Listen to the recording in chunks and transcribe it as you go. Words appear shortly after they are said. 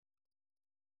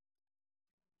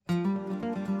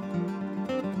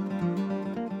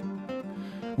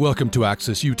Welcome to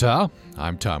Access Utah.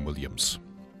 I'm Tom Williams.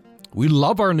 We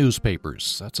love our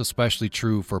newspapers. That's especially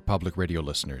true for public radio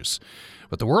listeners.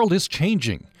 But the world is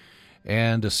changing,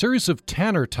 and a series of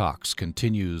Tanner Talks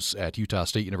continues at Utah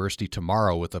State University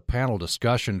tomorrow with a panel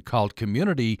discussion called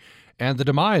Community and the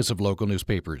Demise of Local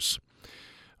Newspapers.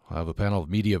 We'll have a panel of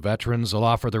media veterans. They'll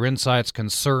offer their insights,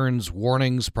 concerns,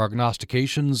 warnings,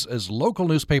 prognostications as local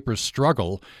newspapers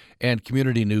struggle and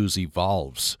community news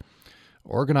evolves.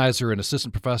 Organizer and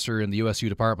assistant professor in the USU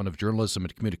Department of Journalism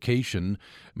and Communication,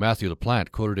 Matthew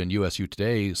LaPlante, quoted in USU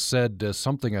Today, said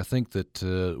something I think that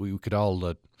we could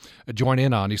all join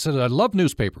in on. He said, "I love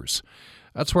newspapers.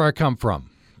 That's where I come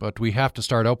from. But we have to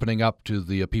start opening up to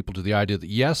the people to the idea that,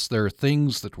 yes, there are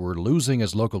things that we're losing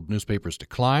as local newspapers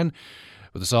decline,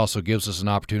 but this also gives us an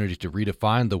opportunity to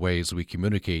redefine the ways we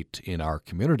communicate in our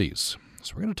communities."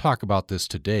 So we're going to talk about this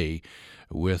today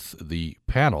with the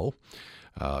panel.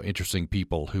 Interesting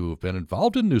people who have been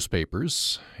involved in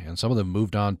newspapers, and some of them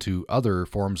moved on to other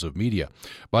forms of media.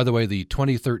 By the way, the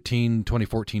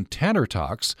 2013-2014 Tanner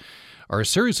Talks are a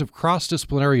series of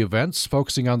cross-disciplinary events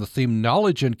focusing on the theme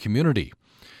knowledge and community.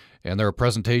 And they're a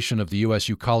presentation of the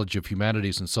USU College of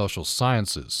Humanities and Social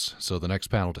Sciences. So the next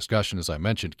panel discussion, as I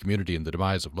mentioned, Community and the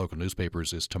Demise of Local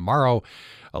Newspapers, is tomorrow,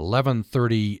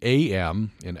 11:30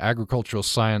 a.m. in Agricultural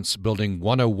Science Building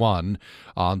 101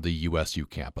 on the USU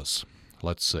campus.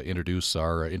 Let's introduce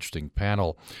our interesting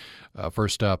panel.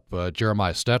 First up,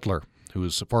 Jeremiah Stetler, who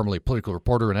is formerly political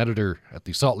reporter and editor at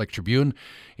the Salt Lake Tribune.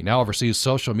 He now oversees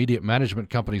social media management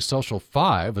company Social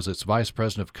 5 as its vice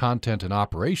president of content and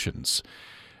operations.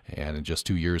 And in just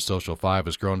 2 years, Social 5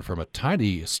 has grown from a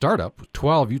tiny startup with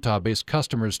 12 Utah-based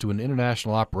customers to an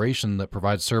international operation that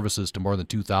provides services to more than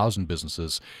 2,000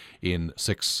 businesses in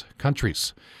 6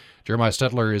 countries. Jeremiah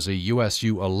Stetler is a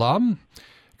USU alum.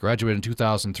 Graduated in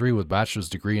 2003 with a bachelor's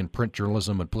degree in print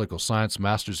journalism and political science,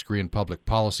 master's degree in public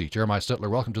policy. Jeremiah Stetler,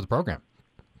 welcome to the program.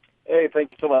 Hey, thank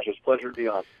you so much. It's a pleasure to be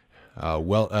on.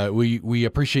 We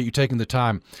appreciate you taking the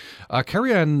time.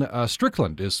 Carrie-Ann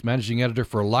Strickland is managing editor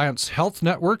for Alliance Health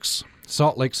Networks,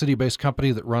 Salt Lake City-based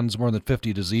company that runs more than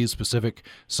 50 disease-specific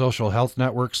social health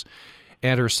networks.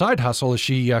 And her side hustle, as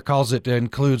she calls it,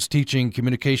 includes teaching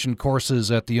communication courses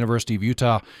at the University of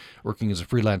Utah, working as a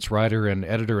freelance writer and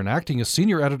editor, and acting as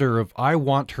senior editor of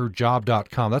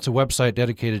iwantherjob.com. That's a website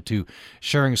dedicated to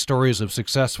sharing stories of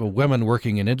successful women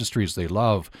working in industries they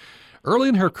love. Early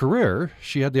in her career,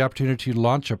 she had the opportunity to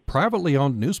launch a privately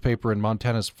owned newspaper in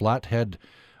Montana's Flathead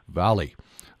Valley.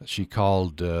 She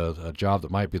called a job that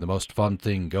might be the most fun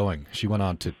thing going. She went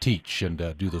on to teach and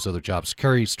do those other jobs.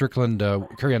 Carrie-Ann Strickland,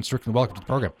 welcome to the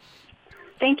program.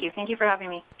 Thank you. Thank you for having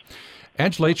me.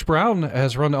 Angela H. Brown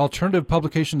has run alternative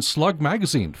publication Slug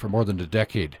Magazine for more than a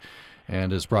decade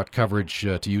and has brought coverage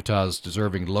to Utah's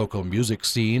deserving local music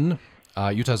scene.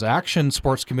 Utah's action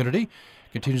sports community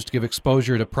continues to give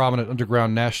exposure to prominent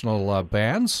underground national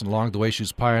bands. And along the way,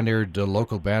 she's pioneered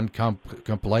local band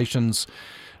compilations,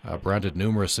 branded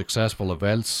numerous successful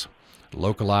events,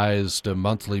 localized a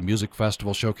monthly music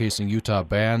festival showcasing Utah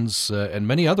bands, and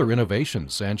many other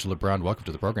innovations. Angela Brown, welcome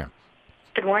to the program.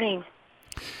 Good morning.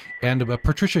 And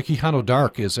Patricia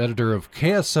Quijano-Dark is editor of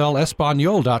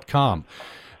KSLEspanol.com.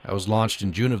 That was launched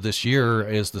in June of this year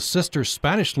as the sister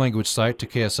Spanish language site to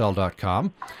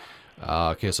KSL.com.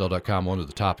 KSL.com, one of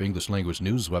the top English language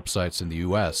news websites in the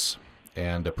U.S.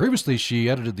 And previously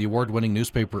she edited the award-winning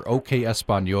newspaper OK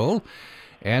Español,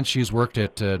 and she's worked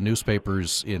at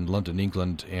newspapers in London,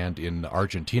 England, and in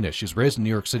Argentina. She's raised in New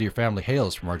York City. Her family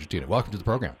hails from Argentina. Welcome to the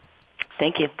program.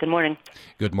 Thank you. Good morning.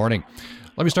 Good morning.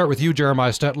 Let me start with you,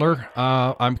 Jeremiah Stetler.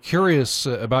 I'm curious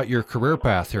about your career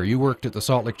path here. You worked at the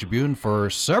Salt Lake Tribune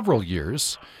for several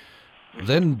years,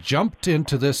 then jumped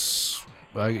into this,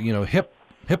 hip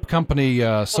company,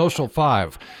 Social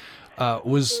 5.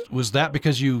 Was that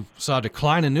because you saw a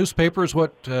decline in newspapers?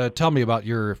 Tell me about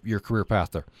your career path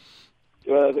there.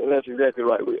 That's exactly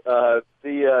right.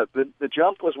 The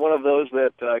jump was one of those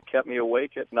that kept me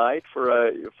awake at night for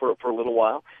a little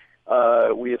while.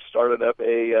 We had started up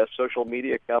a social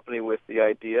media company with the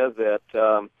idea that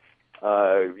so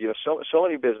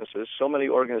many businesses, so many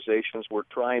organizations were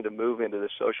trying to move into the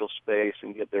social space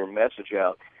and get their message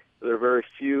out. There are very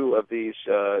few of these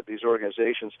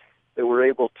organizations that were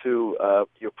able to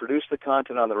produce the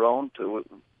content on their own.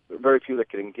 Very few that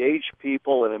could engage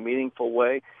people in a meaningful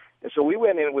way. And so we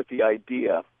went in with the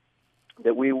idea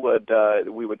that we would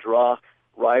draw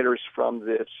writers from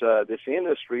this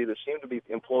industry that seemed to be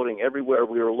imploding everywhere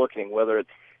we were looking, whether it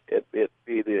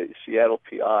be the Seattle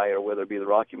PI or whether it be the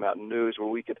Rocky Mountain News, where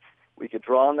we could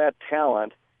draw on that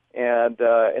talent and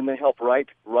then help write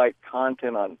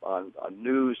content on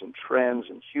news and trends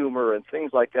and humor and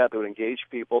things like that would engage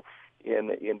people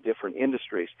in different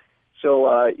industries.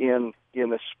 So in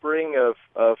the spring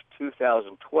of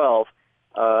 2012,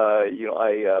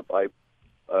 I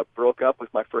broke up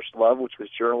with my first love, which was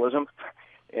journalism,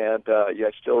 and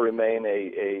I still remain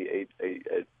a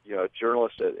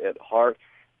journalist at heart,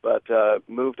 but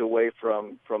moved away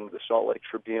from the Salt Lake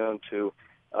Tribune to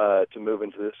move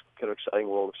into this kind of exciting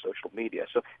world of social media.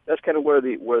 So that's kind of where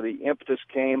the impetus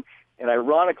came. And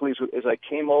ironically, as I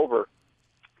came over,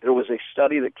 there was a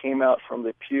study that came out from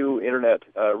the Pew Internet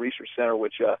Research Center,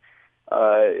 which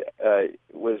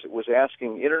was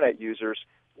asking Internet users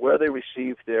where they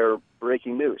received their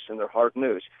breaking news and their hard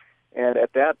news. And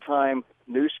at that time,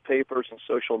 newspapers and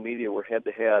social media were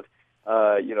head-to-head.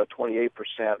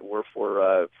 28% were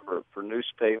for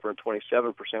newspaper and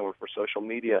 27% were for social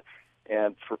media.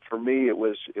 And for me, it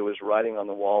was writing on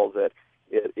the wall that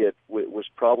it was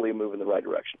probably a move in the right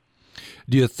direction.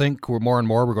 Do you think we're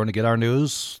going to get our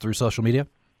news through social media?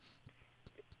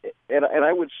 And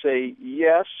I would say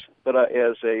yes, but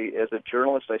as a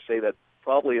journalist, I say that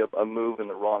probably a move in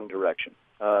the wrong direction.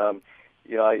 I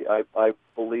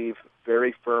believe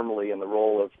very firmly in the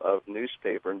role of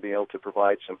newspaper and being able to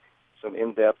provide some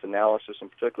in-depth analysis and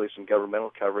particularly some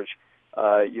governmental coverage,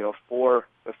 for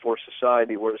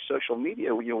society. Whereas social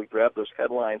media, we grab those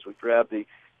headlines, we grab the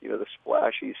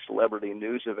splashy celebrity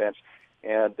news events,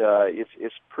 and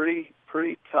it's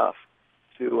pretty tough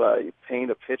to paint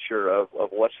a picture of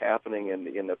what's happening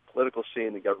in the political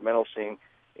scene, the governmental scene,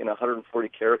 in 140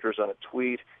 characters on a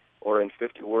tweet or in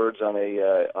 50 words on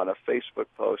a Facebook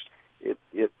post.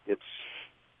 It's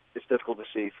difficult to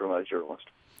see from a journalist.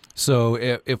 So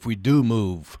if we do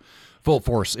move full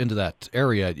force into that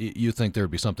area, you think there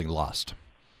would be something lost?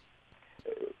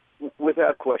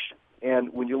 Without question.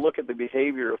 And when you look at the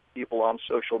behavior of people on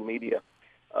social media,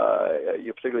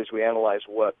 particularly as we analyze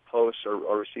what posts are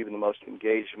receiving the most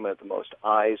engagement, the most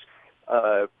eyes,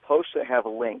 posts that have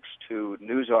links to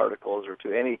news articles or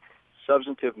to any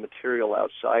substantive material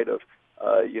outside of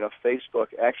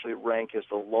Facebook actually rank as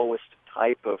the lowest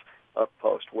type of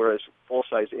post, whereas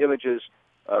full-size images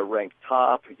rank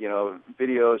top,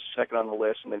 videos second on the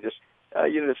list, and then just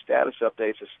the status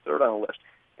updates is third on the list.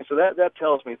 And so that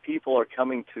tells me people are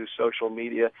coming to social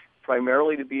media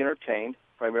primarily to be entertained,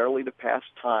 primarily to pass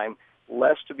time,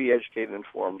 less to be educated and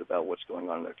informed about what's going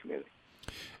on in their community.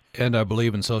 And I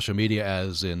believe in social media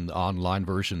as in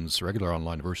regular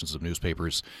online versions of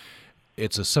newspapers,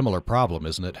 it's a similar problem,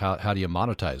 isn't it? How do you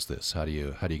monetize this? How do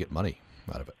you get money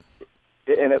out of it?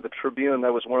 And at the Tribune,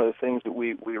 that was one of the things that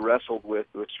we wrestled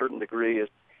with to a certain degree is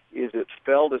it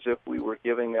felt as if we were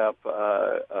giving up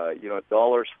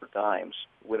dollars for dimes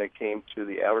when it came to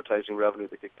the advertising revenue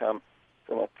that could come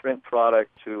from a print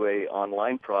product to a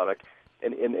online product.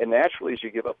 And naturally, as you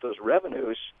give up those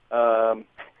revenues,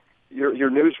 your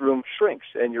newsroom shrinks,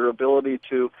 and your ability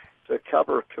to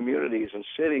cover communities and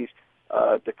cities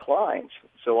declines.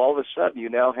 So all of a sudden, you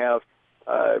now have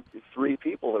 3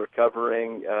 people that are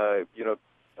covering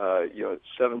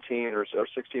 17 or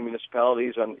 16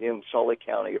 municipalities in Salt Lake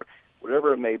County or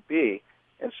whatever it may be.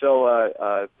 And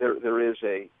so there is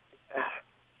it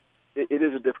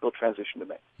is a difficult transition to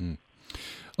make.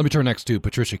 Let me turn next to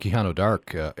Patricia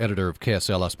Quijano-Dark, editor of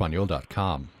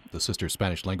KSLEspanol.com, the sister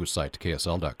Spanish language site to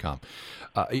KSL.com.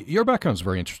 Your background is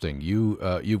very interesting.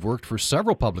 You've worked for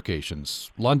several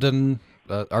publications: London,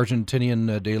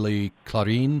 Argentinian Daily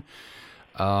Clarín,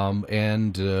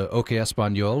 and OK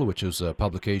Español, which is a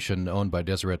publication owned by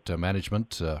Deseret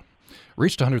Management.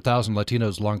 Reached 100,000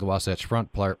 Latinos along the Wasatch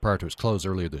Front prior to its close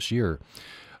earlier this year.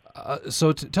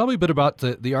 So tell me a bit about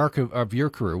the arc of your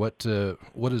career. What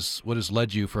has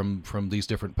led you from these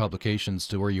different publications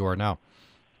to where you are now?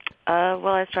 Well,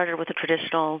 I started with the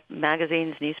traditional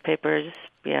magazines, newspapers,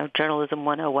 journalism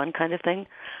 101 kind of thing.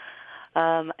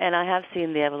 And I have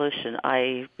seen the evolution.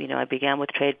 I began with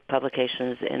trade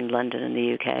publications in London and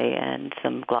the UK and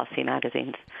some glossy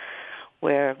magazines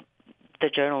where the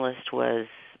journalist was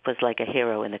like a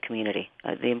hero in the community.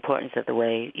 The importance of the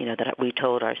way, that we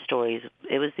told our stories,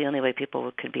 it was the only way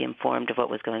people could be informed of what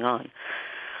was going on.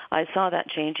 I saw that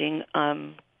changing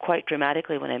quite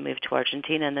dramatically when I moved to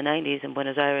Argentina in the 90s. In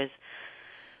Buenos Aires,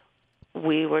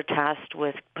 we were tasked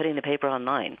with putting the paper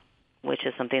online, which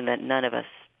is something that none of us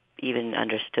even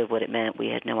understood what it meant. We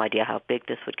had no idea how big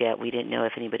this would get. We didn't know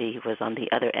if anybody was on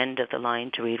the other end of the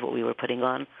line to read what we were putting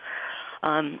on.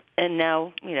 And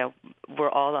now, we're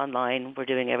all online. We're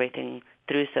doing everything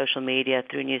through social media,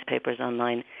 through newspapers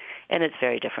online, and it's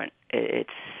very different. It's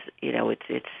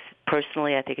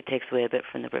personally, I think it takes away a bit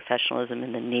from the professionalism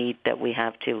and the need that we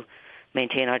have to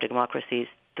maintain our democracies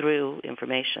through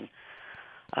information.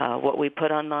 What we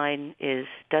put online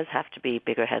does have to be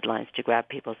bigger headlines to grab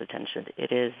people's attention.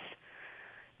 It is,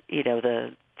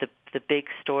 the big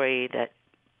story that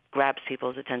grabs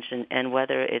people's attention, and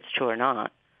whether it's true or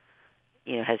not,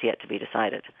 has yet to be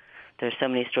decided. There's so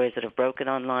many stories that have broken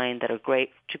online that are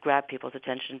great to grab people's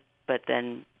attention, but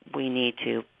then we need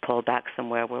to pull back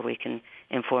somewhere where we can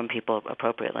inform people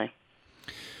appropriately.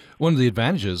 One of the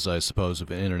advantages, I suppose, of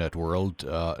the internet world,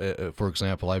 for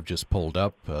example, I've just pulled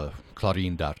up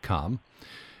Claudine.com,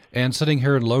 and sitting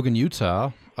here in Logan,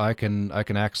 Utah, I can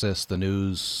access the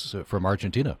news from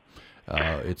Argentina.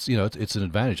 It's an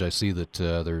advantage. I see that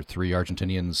there are 3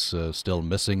 Argentinians still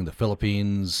missing. The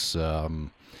Philippines,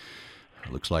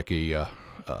 looks like a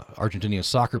Argentinian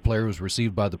soccer player was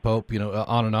received by the Pope.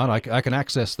 On and on. I can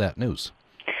access that news.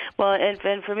 Well,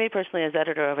 and for me personally, as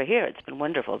editor over here, it's been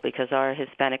wonderful because our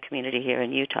Hispanic community here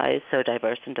in Utah is so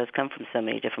diverse and does come from so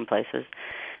many different places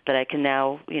that I can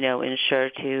now, ensure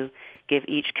to give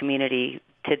each community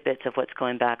tidbits of what's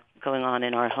going on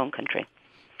in our home country.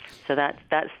 So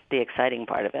that's the exciting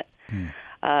part of it.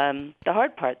 The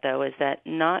hard part, though, is that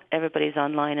not everybody's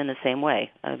online in the same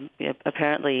way.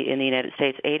 Apparently, in the United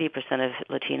States, 80% of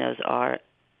Latinos are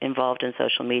involved in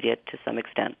social media to some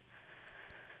extent.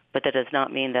 But that does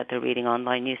not mean that they're reading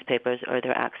online newspapers or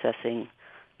they're accessing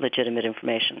legitimate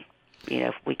information.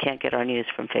 We can't get our news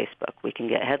from Facebook. We can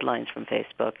get headlines from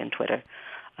Facebook and Twitter.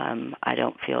 I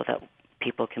don't feel that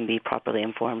people can be properly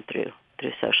informed through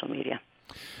social media.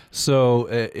 So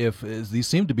if these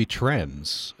seem to be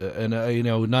trends, and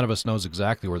none of us knows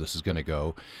exactly where this is going to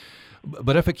go,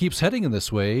 but if it keeps heading in this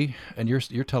way, and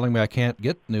you're telling me I can't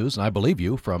get news, and I believe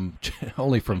you from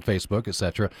only from Facebook,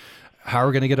 etc., how are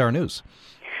we going to get our news?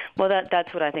 Well,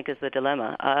 that's what I think is the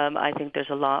dilemma. I think there's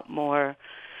a lot more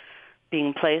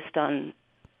being placed on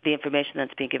the information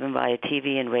that's being given via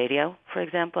TV and radio, for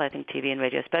example. I think TV and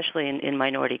radio, especially in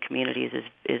minority communities,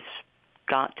 is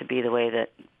got to be the way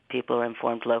that people are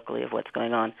informed locally of what's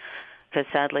going on. Because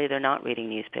sadly, they're not reading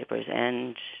newspapers,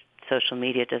 and social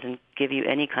media doesn't give you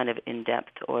any kind of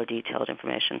in-depth or detailed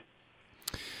information.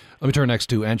 Let me turn next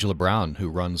to Angela Brown, who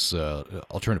runs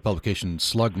alternative publication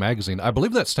Slug Magazine. I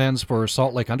believe that stands for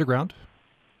Salt Lake Underground.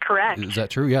 Correct. Is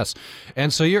that true? Yes.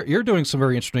 And so you're doing some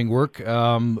very interesting work,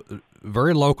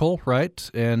 very local, right,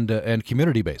 and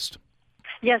community based.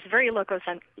 Yes, very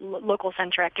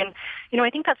local-centric. And, I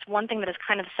think that's one thing that has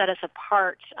kind of set us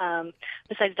apart,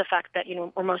 besides the fact that,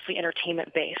 we're mostly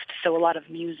entertainment-based. So a lot of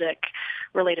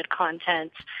music-related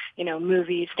content,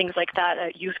 movies, things like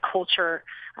that, youth culture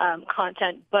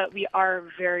content. But we are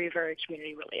very, very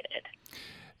community-related.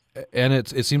 And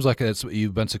it seems like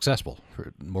you've been successul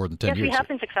for more than 10 years. Yes, we have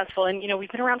been successful, and we've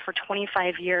been around for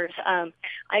 25 years.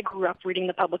 I grew up reading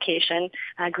the publication.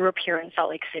 I grew up here in Salt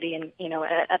Lake City, and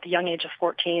at the young age of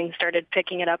 14, started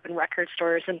picking it up in record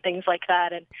stores and things like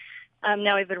that. And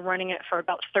now I've been running it for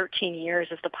about 13 years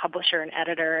as the publisher and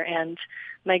editor. And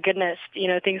my goodness,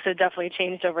 things have definitely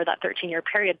changed over that 13-year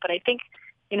period. But I think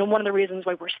one of the reasons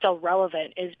why we're still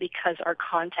relevant is because our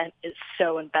content is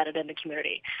so embedded in the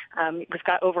community. We've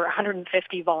got over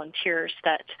 150 volunteers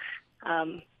that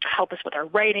help us with our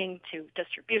writing to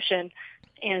distribution.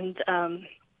 And,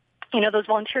 those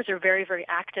volunteers are very, very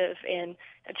active in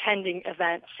attending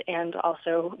events and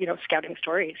also, scouting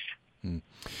stories.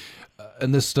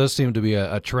 And this does seem to be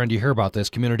a trend. You hear about this,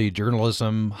 community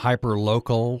journalism,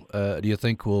 hyper-local. Do you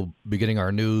think we'll be getting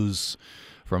our news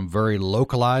from very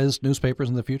localized newspapers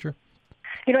in the future?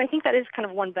 I think that is kind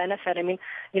of one benefit. I mean,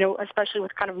 especially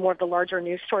with kind of more of the larger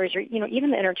news stories or,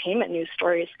 even the entertainment news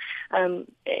stories,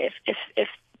 if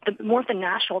the more of the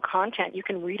national content you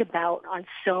can read about on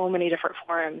so many different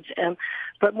forums,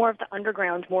 but more of the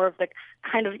underground, more of the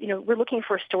kind of, we're looking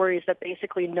for stories that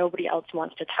basically nobody else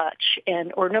wants to touch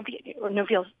or nobody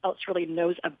else really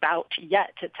knows about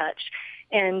yet to touch.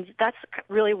 And that's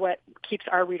really what keeps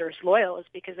our readers loyal, is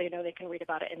because they know they can read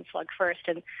about it in Slug first.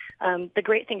 And the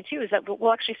great thing, too, is that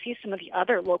we'll actually see some of the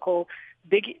other local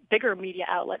bigger media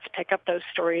outlets pick up those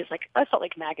stories, like a Salt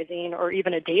Lake Magazine or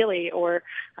even a daily or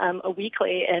a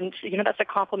weekly. And, that's a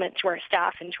compliment to our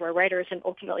staff and to our writers and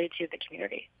ultimately to the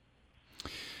community.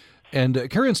 And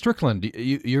Carrie Strickland,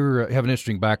 you have an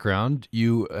interesting background.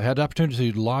 You had the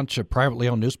opportunity to launch a privately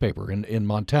owned newspaper in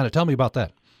Montana. Tell me about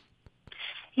that.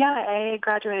 Yeah, I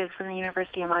graduated from the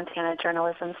University of Montana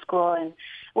Journalism School and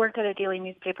worked at a daily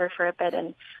newspaper for a bit.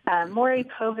 And Maury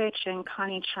Povich and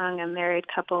Connie Chung, a married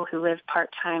couple who live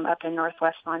part-time up in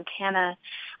northwest Montana,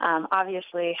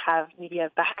 obviously have media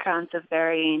backgrounds of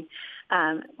varying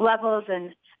levels.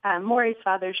 And Maury's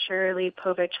father, Shirley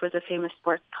Povich, was a famous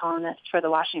sports columnist for the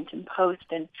Washington Post,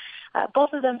 and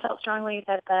both of them felt strongly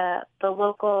that the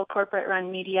local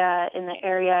corporate-run media in the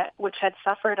area, which had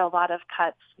suffered a lot of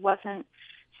cuts, wasn't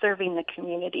serving the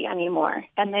community anymore.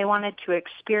 And they wanted to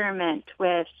experiment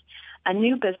with a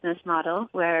new business model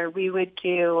where we would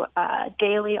do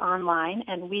daily online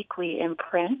and weekly in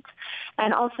print,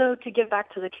 and also to give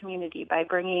back to the community by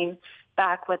bringing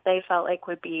back what they felt like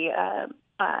would be a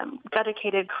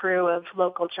dedicated crew of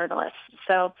local journalists.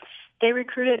 So they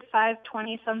recruited 5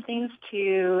 20-somethings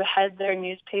to head their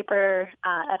newspaper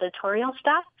editorial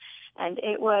staff, and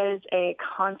it was a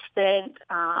constant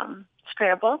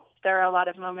scramble. There are a lot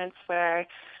of moments where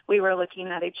we were looking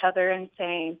at each other and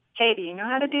saying, hey, do you know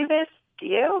how to do this? Do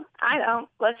you? I don't.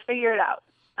 Let's figure it out.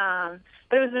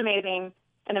 But it was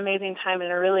an amazing time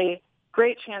and a really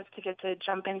great chance to get to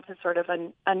jump into sort of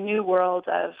a new world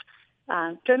of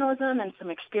journalism and some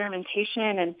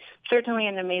experimentation, and certainly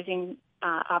an amazing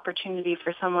opportunity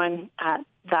for someone at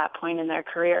that point in their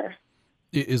career.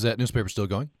 Is that newspaper still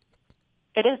going?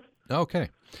 It is. Okay.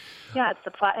 Yeah, it's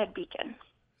the Flathead Beacon.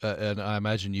 And I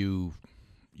imagine you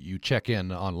check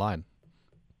in online.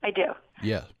 I do.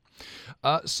 Yeah.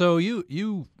 So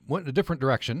you went in a different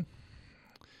direction.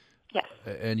 Yes.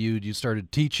 And you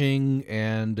started teaching,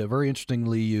 and very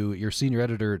interestingly, you're senior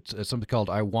editor at something called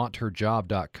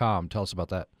IWantHerJob.com. Tell us about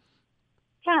that.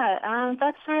 Yeah,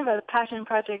 that's sort of a passion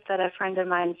project that a friend of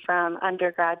mine from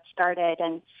undergrad started,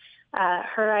 and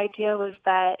her idea was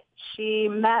that she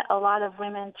met a lot of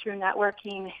women through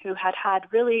networking who had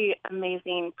really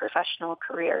amazing professional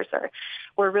careers or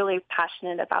were really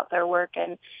passionate about their work,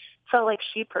 and felt like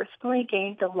she personally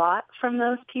gained a lot from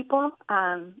those people,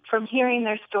 from hearing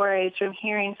their stories, from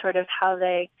hearing sort of how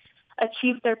they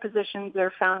achieved their positions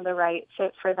or found the right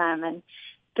fit for them, and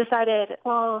decided,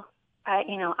 well,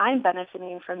 I'm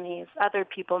benefiting from these. Other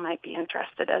people might be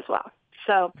interested as well.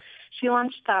 So she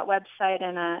launched that website,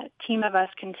 and a team of us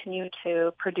continue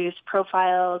to produce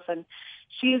profiles. And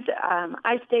she's,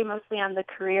 I stay mostly on the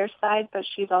career side, but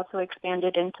she's also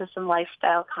expanded into some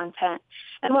lifestyle content.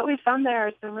 And what we found there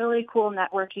are some really cool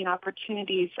networking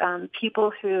opportunities,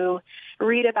 people who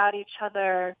read about each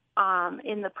other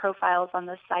in the profiles on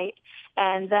the site,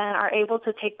 and then are able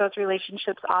to take those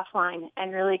relationships offline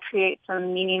and really create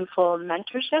some meaningful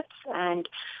mentorships and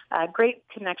great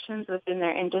connections within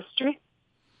their industry.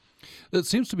 It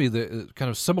seems to be the kind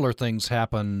of similar things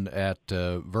happen at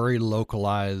very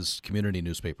localized community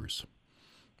newspapers.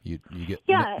 You get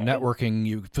networking,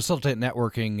 you facilitate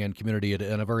networking and community at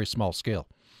a very small scale.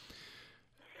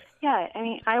 Yeah, I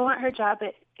mean, I want her job.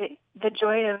 The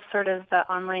joy of sort of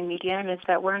the online medium is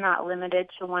that we're not limited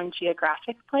to one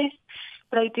geographic place.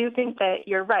 But I do think that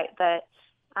you're right, that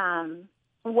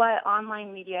what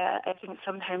online media, I think,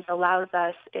 sometimes allows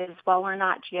us is, while we're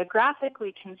not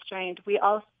geographically constrained, we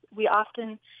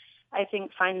often, I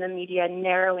think, find the media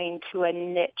narrowing to a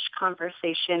niche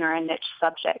conversation or a niche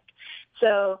subject.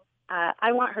 So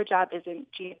I Want Her Job isn't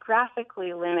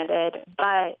geographically limited,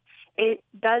 but it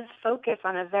does focus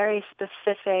on a very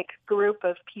specific group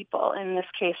of people, in this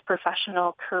case,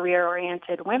 professional,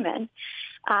 career-oriented women,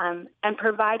 and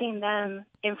providing them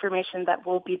information that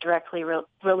will be directly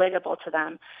relatable to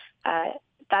them. I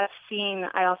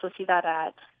also see that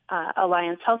at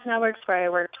Alliance Health Networks, where I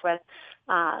worked with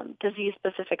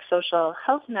disease-specific social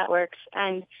health networks.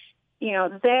 And,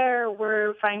 there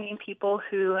we're finding people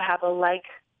who have a like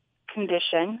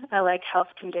health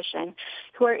condition,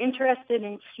 who are interested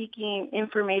in seeking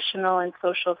informational and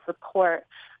social support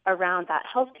around that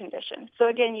health condition. So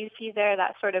again, you see there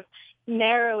that sort of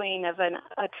narrowing of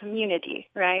a community,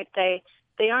 right?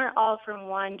 They aren't all from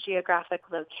one geographic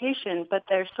location, but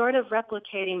they're sort of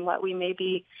replicating what we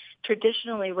maybe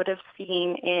traditionally would have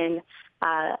seen in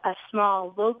a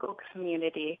small local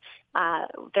community.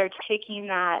 They're taking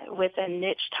that with a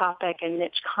niche topic and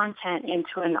niche content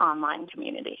into an online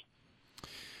community.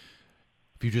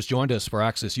 If you just joined us for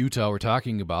Access Utah, we're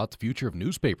talking about the future of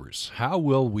newspapers. How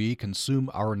will we consume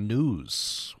our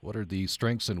news? What are the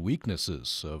strengths and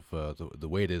weaknesses of the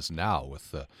way it is now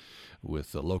with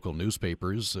the local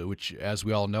newspapers, which, as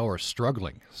we all know, are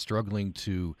struggling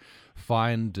to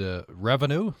find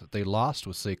revenue that they lost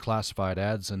with, say, classified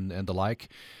ads and the like.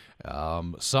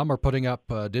 Some are putting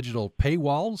up digital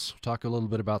paywalls. We'll talk a little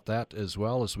bit about that as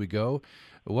well as we go.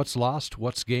 What's lost?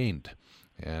 What's gained?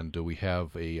 And we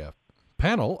have a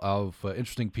panel of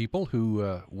interesting people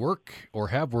who work or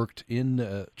have worked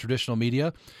in traditional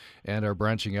media and are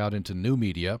branching out into new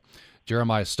media.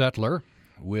 Jeremiah Stetler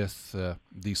with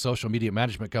the social media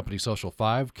management company Social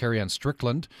 5, Carrie Ann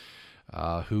Strickland,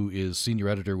 who is senior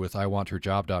editor with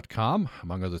iwantherjob.com,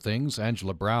 among other things.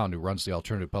 Angela Brown, who runs the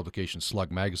alternative publication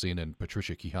Slug Magazine, and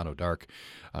Patricia Quijano-Dark,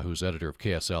 who's editor of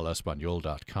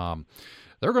KSLEspanol.com.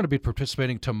 They're going to be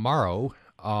participating tomorrow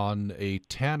on a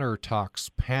Tanner Talks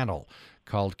panel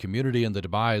called Community and the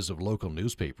Demise of Local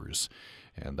Newspapers.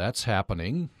 And that's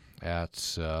happening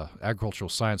at Agricultural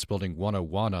Science Building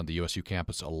 101 on the USU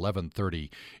campus,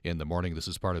 11:30 in the morning. This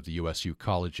is part of the USU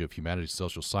College of Humanities and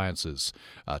Social Sciences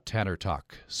Tanner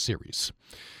Talk series.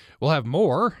 We'll have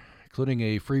more, including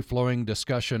a free-flowing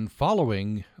discussion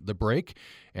following the break,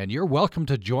 and you're welcome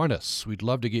to join us. We'd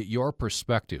love to get your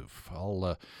perspective.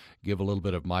 I'll give a little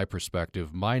bit of my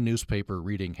perspective. My newspaper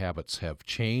reading habits have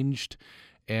changed,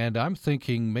 and I'm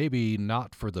thinking maybe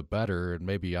not for the better, and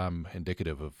maybe I'm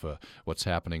indicative of what's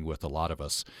happening with a lot of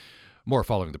us. More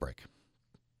following the break.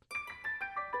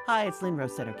 Hi, it's Lynn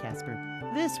Rossetto Casper.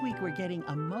 This week we're getting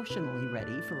emotionally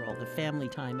ready for all the family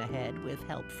time ahead with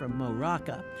help from Mo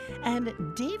Rocca. And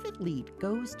David Leet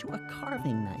goes to a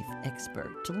carving knife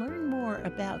expert to learn more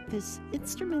about this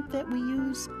instrument that we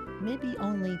use maybe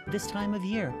only this time of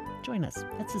year. Join us.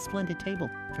 That's a splendid table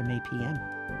from 8 p.m.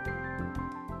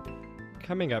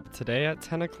 Coming up today at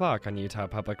 10 o'clock on Utah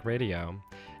Public Radio.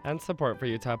 And support for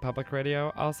Utah Public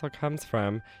Radio also comes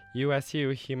from USU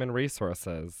Human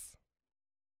Resources.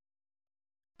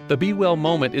 The Be Well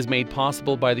Moment is made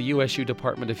possible by the USU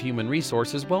Department of Human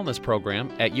Resources Wellness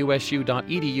Program at usu.edu/HR.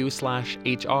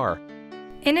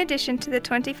 In addition to the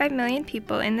 25 million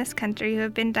people in this country who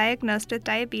have been diagnosed with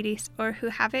diabetes or who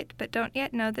have it but don't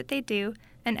yet know that they do,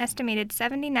 an estimated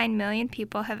 79 million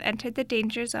people have entered the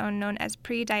danger zone known as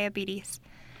pre-diabetes.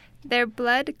 Their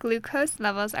blood glucose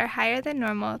levels are higher than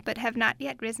normal but have not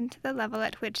yet risen to the level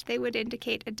at which they would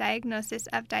indicate a diagnosis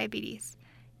of diabetes.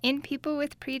 In people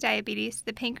with prediabetes,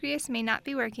 the pancreas may not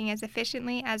be working as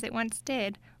efficiently as it once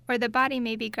did, or the body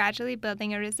may be gradually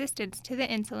building a resistance to the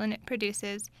insulin it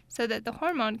produces, so that the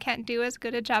hormone can't do as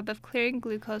good a job of clearing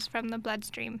glucose from the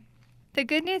bloodstream. The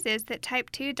good news is that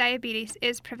type 2 diabetes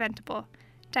is preventable.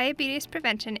 Diabetes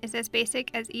prevention is as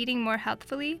basic as eating more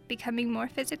healthfully, becoming more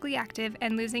physically active,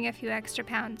 and losing a few extra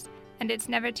pounds, and it's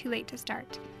never too late to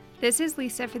start. This is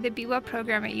Lisa for the Be Well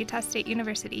program at Utah State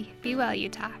University. Be Well,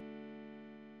 Utah.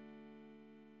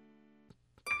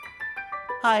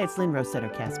 Hi, it's Lynn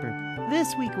Rossetto Casper.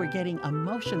 This week we're getting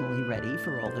emotionally ready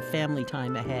for all the family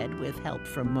time ahead with help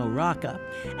from Mo Rocca.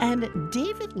 And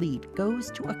David Leet goes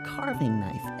to a carving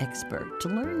knife expert to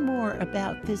learn more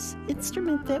about this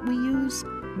instrument that we use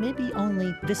maybe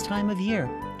only this time of year.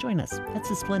 Join us. That's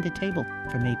a splendid table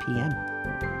from 8 p.m.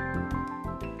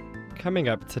 Coming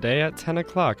up today at 10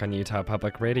 o'clock on Utah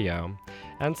Public Radio.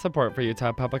 And support for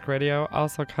Utah Public Radio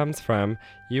also comes from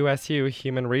USU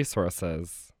Human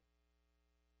Resources.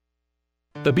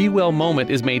 The Be Well Moment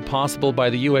is made possible by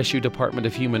the USU Department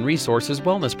of Human Resources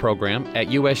Wellness Program at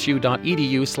usu.edu/HR.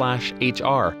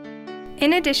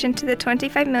 In addition to the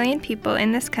 25 million people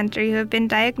in this country who have been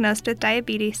diagnosed with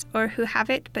diabetes or who have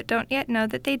it but don't yet know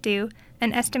that they do,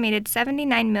 an estimated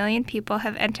 79 million people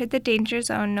have entered the danger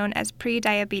zone known as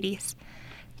pre-diabetes.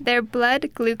 Their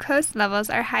blood glucose levels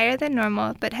are higher than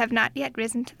normal but have not yet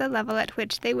risen to the level at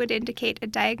which they would indicate a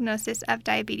diagnosis of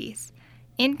diabetes.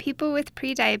 In people with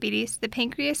prediabetes, the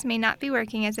pancreas may not be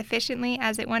working as efficiently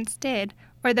as it once did,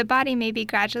 or the body may be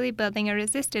gradually building a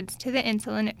resistance to the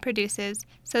insulin it produces,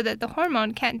 so that the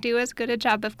hormone can't do as good a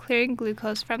job of clearing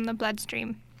glucose from the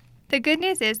bloodstream. The good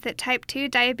news is that type 2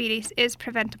 diabetes is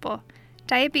preventable.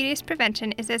 Diabetes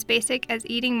prevention is as basic as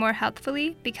eating more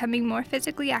healthfully, becoming more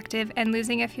physically active, and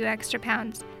losing a few extra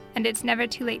pounds, and it's never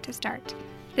too late to start.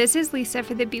 This is Lisa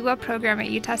for the Be Well program at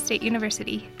Utah State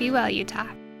University. Be Well, Utah.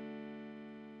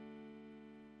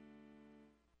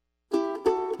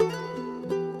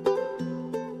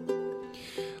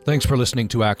 Thanks for listening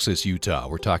to Access Utah.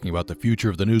 We're talking about the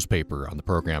future of the newspaper on the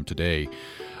program today.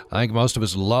 I think most of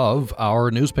us love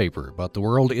our newspaper, but the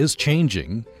world is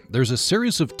changing. There's a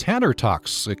series of Tanner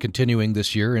Talks continuing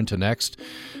this year into next.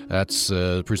 That's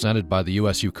presented by the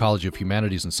USU College of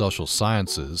Humanities and Social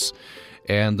Sciences.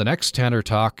 And the next Tanner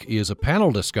Talk is a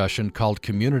panel discussion called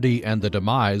Community and the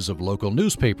Demise of Local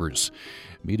Newspapers.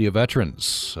 Media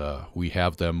veterans, we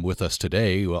have them with us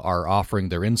today, are offering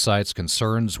their insights,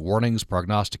 concerns, warnings,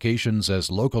 prognostications as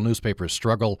local newspapers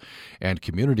struggle and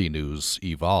community news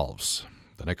evolves.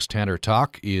 The next Tanner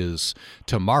Talk is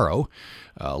tomorrow,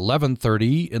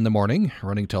 11:30 in the morning,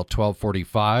 running till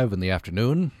 12:45 in the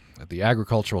afternoon. at the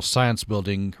Agricultural Science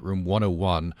Building, room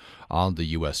 101 on the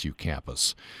USU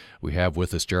campus. We have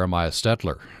with us Jeremiah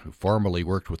Stetler, who formerly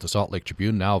worked with the Salt Lake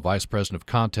Tribune, now Vice President of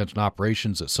Content and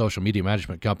Operations at social media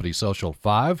management company Social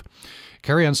 5.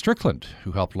 Carrie Ann Strickland,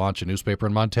 who helped launch a newspaper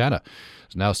in Montana,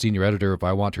 is now senior editor of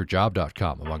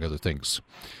IWantHerJob.com, among other things.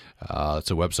 It's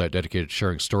a website dedicated to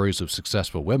sharing stories of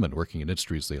successful women working in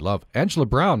industries they love. Angela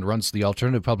Brown runs the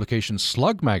alternative publication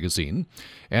Slug magazine,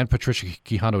 and Patricia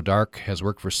Quijano-Dark has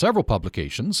worked for several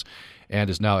publications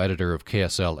and is now editor of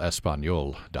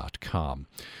KSLEspanol.com.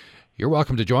 You're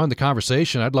welcome to join the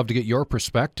conversation. I'd love to get your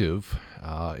perspective.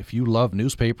 If you love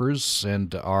newspapers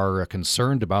and are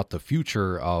concerned about the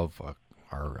future of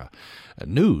our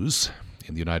news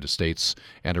in the United States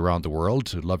and around the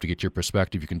world, I'd love to get your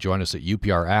perspective. You can join us at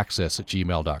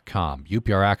upraccess@gmail.com,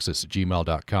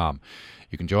 upraccess@gmail.com.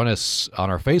 You can join us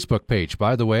on our Facebook page.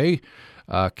 By the way,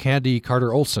 Candy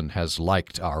Carter-Olson has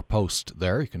liked our post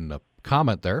there. You can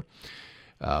comment there.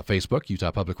 Facebook,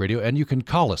 Utah Public Radio, and you can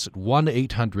call us at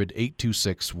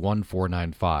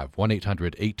 1-800-826-1495,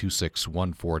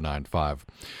 1-800-826-1495.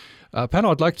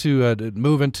 Penno, I'd like to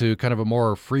move into kind of a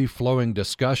more free-flowing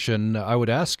discussion. I would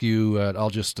ask you,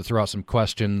 I'll just throw out some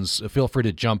questions. Feel free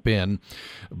to jump in,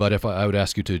 but if I would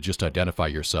ask you to just identify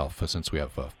yourself, since we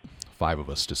have 5 of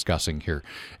us discussing here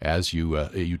as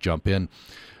you jump in.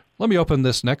 Let me open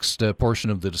this next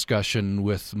portion of the discussion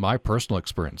with my personal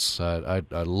experience. I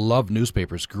love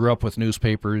newspapers, grew up with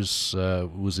newspapers,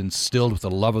 was instilled with a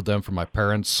love of them from my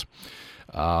parents.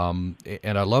 And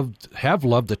I have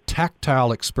loved the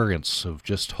tactile experience of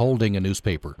just holding a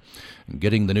newspaper and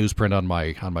getting the newsprint on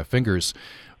my fingers.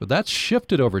 But that's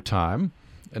shifted over time,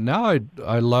 and now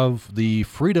I love the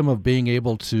freedom of being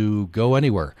able to go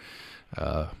anywhere.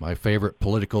 My favorite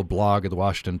political blog at the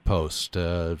Washington Post,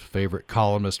 favorite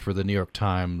columnist for the New York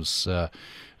Times,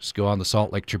 just go on the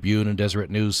Salt Lake Tribune and Deseret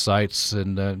News sites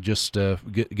and just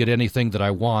get anything that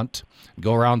I want.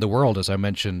 Go around the world, as I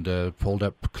mentioned, pulled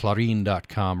up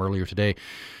Clarin.com earlier today.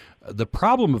 The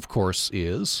problem, of course,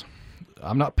 is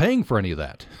I'm not paying for any of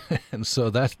that. And so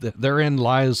therein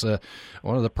lies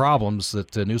one of the problems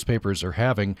that newspapers are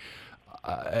having.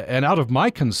 And out of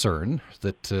my concern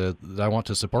that I want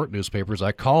to support newspapers,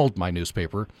 I called my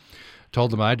newspaper, told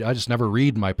them I just never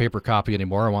read my paper copy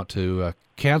anymore. I want to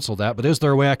cancel that, but is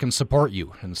there a way I can support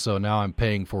you? And so now I'm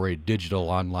paying for a digital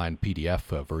online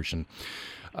PDF version.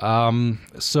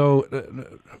 So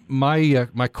my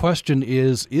question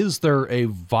is there a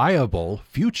viable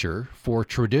future for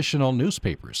traditional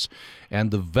newspapers and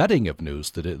the vetting of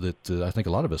news that I think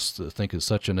a lot of us think is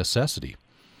such a necessity?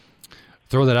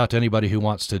 Throw that out to anybody who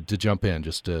wants to jump in.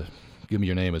 Just give me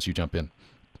your name as you jump in.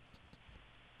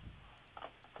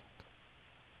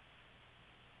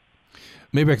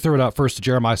 Maybe I can throw it out first to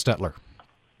Jeremiah Stetler.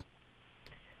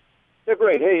 Yeah,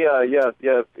 great. Hey,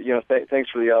 thanks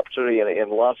for the opportunity,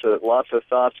 and lots of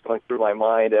thoughts going through my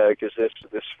mind because this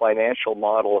financial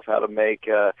model of how to make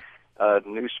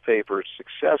newspapers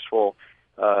successful,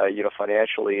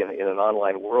 financially in an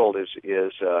online world is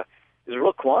a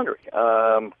real quandary.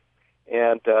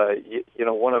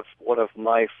 One of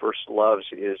my first loves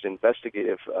is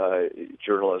investigative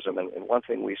journalism, and one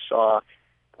thing we saw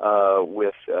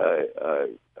with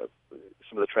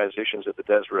some of the transitions at the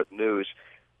Deseret News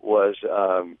was,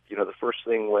 the first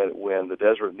thing when the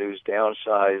Deseret News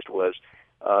downsized was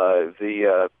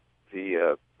the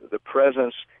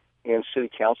presence in city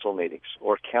council meetings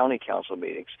or county council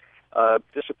meetings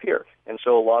disappeared, and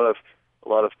so a lot of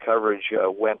coverage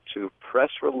went to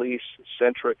press release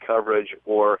centric coverage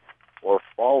or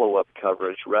follow-up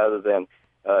coverage rather than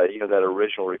that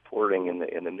original reporting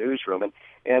in the newsroom.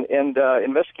 And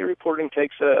investigative reporting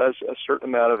takes a certain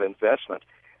amount of investment,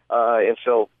 and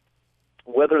so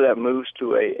whether that moves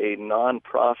to a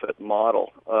non-profit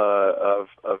model of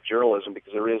journalism,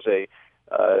 because there is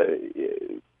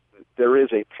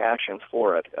a passion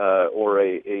for it, or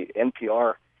a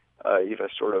NPR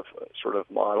sort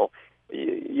of model.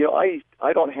 I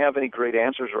don't have any great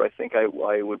answers, or I think I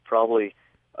would probably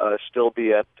still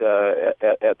be at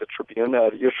the Tribune.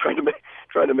 You're trying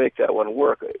to make that one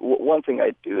work. One thing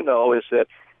I do know is that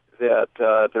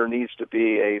there needs to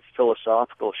be a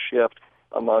philosophical shift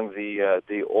among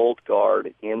the old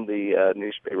guard in the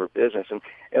newspaper business, and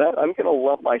I'm going to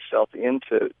lump myself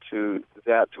into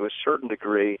that to a certain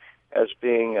degree as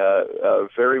being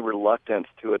very reluctant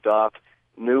to adopt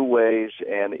new ways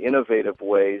and innovative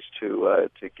ways to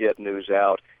get news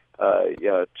out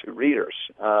to readers,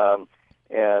 and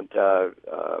how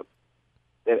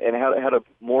to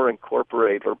more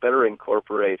incorporate or better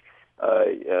incorporate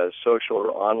social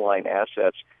or online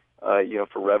assets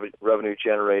for revenue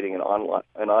generating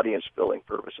and audience building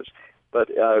purposes. But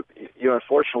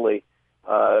unfortunately,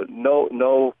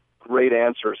 no great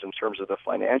answers in terms of the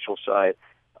financial side.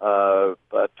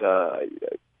 But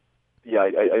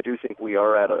I do think we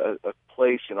are at a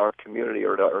place in our community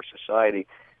or our society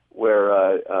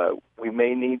where we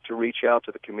may need to reach out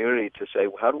to the community to say,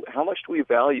 how much do we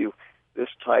value this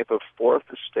type of fourth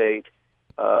estate,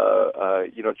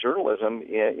 journalism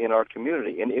in our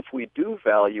community? And if we do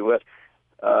value it,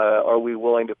 are we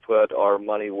willing to put our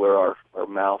money where our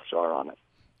mouths are on it?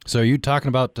 So are you talking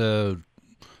about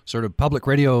sort of public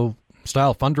radio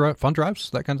style fund drives,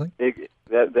 that kind of thing?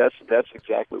 That's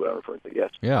exactly what I'm referring to.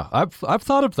 Yes. Yeah, I've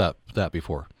thought of that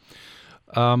before.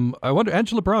 I wonder,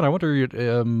 Angela Brown. I wonder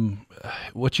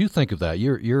what you think of that.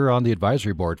 You're on the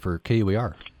advisory board for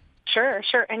KUER. Sure.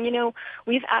 And,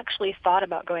 we've actually thought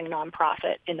about going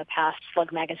nonprofit in the past.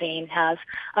 Slug Magazine has.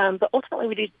 But ultimately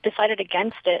we decided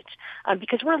against it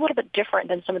because we're a little bit different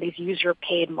than some of these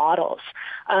user-paid models.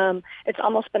 It's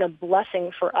almost been a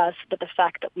blessing for us that the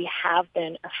fact that we have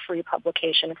been a free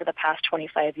publication for the past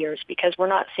 25 years, because we're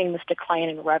not seeing this decline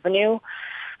in revenue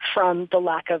from the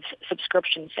lack of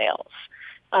subscription sales.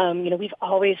 We've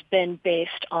always been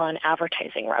based on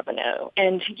advertising revenue.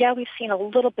 And we've seen a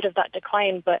little bit of that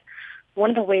decline, but one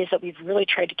of the ways that we've really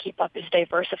tried to keep up is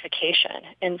diversification.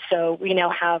 And so we now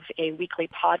have a weekly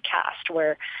podcast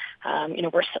where,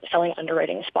 we're selling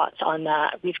underwriting spots on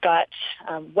that. We've got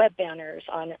web banners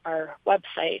on our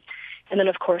website, and then,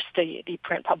 of course, the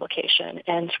print publication.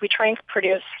 And we try and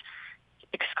produce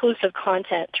exclusive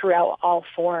content throughout all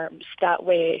forms. That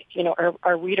way,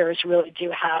 our readers really do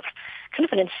have kind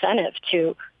of an incentive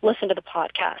to listen to the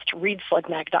podcast, read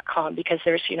slugmag.com, because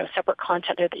there's, separate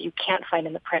content there that you can't find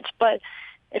in the print. But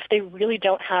if they really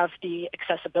don't have the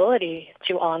accessibility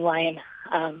to online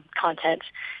content,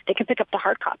 they can pick up the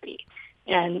hard copy.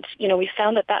 And, we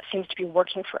found that seems to be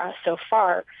working for us so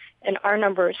far, and our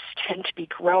numbers tend to be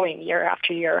growing year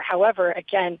after year. However,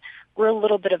 again, we're a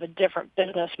little bit of a different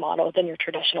business model than your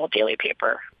traditional daily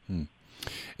paper.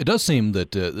 It does seem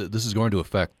that this is going to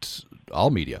affect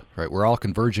all media, right? We're all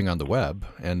converging on the web,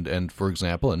 and for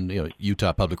example, in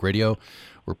Utah Public Radio,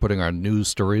 we're putting our news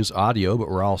stories audio, but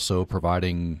we're also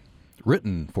providing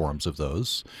written forms of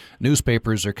those.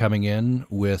 Newspapers are coming in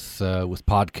with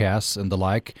podcasts and the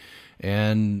like,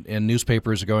 and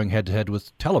newspapers are going head to head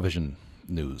with television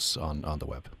news on the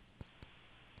web.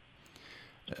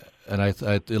 And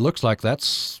it looks like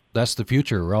that's the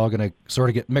future. We're all going to sort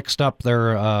of get mixed up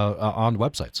there on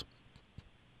websites.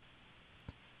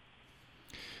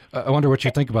 I wonder what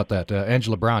you think about that,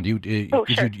 Angela Brown. You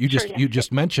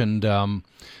just mentioned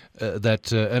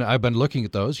that, and I've been looking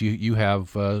at those. You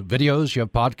have videos, you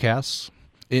have podcasts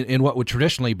in what would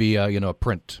traditionally be a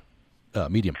print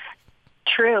medium.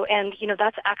 True, and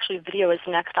that's actually video is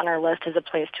next on our list as a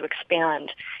place to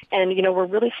expand. And we're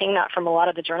really seeing that from a lot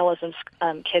of the journalism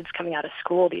kids coming out of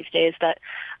school these days, that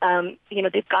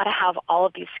they've got to have all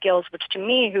of these skills, which to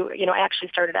me, who I actually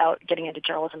started out getting into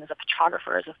journalism as a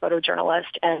photographer, as a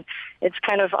photojournalist, and it's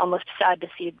kind of almost sad to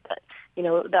see that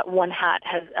that one hat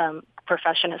has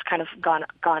profession has kind of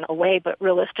gone away. But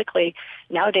realistically,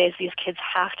 nowadays these kids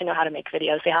have to know how to make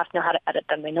videos. They have to know how to edit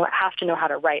them. They have to know how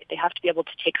to write. They have to be able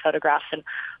to take photographs and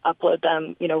upload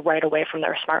them, right away from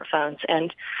their smartphones.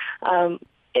 And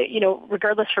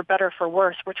regardless, for better or for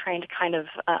worse, we're trying to kind of,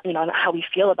 how we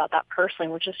feel about that personally.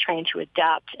 We're just trying to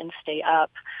adapt and stay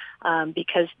up,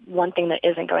 because one thing that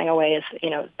isn't going away is,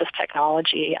 this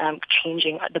technology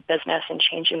changing the business and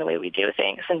changing the way we do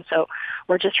things. And so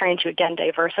we're just trying to, again,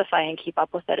 diversify and keep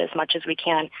up with it as much as we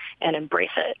can and embrace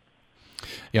it.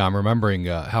 Yeah, I'm remembering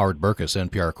Howard Burkus,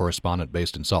 NPR correspondent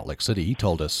based in Salt Lake City. He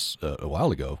told us a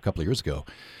couple of years ago,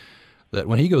 that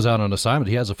when he goes out on assignment,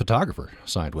 he has a photographer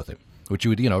signed with him. Which you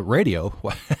would, radio.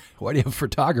 Why do you have a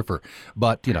photographer?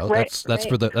 But that's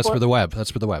for the web.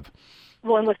 That's for the web.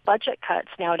 Well, and with budget cuts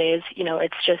nowadays,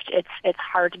 it's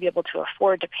hard to be able to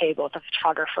afford to pay both a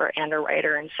photographer and a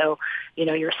writer, and so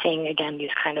you're seeing again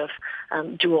these kind of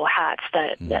dual hats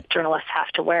that journalists have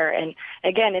to wear. And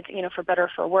again, it's for better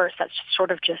or for worse, that's sort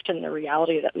of just in the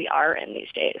reality that we are in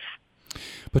these days.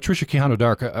 Patricia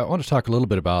Quijano-Dark, I want to talk a little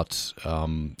bit about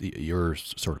your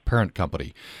sort of parent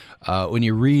company. When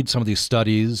you read some of these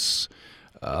studies,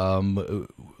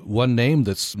 one name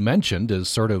that's mentioned is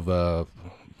sort of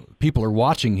people are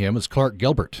watching him is Clark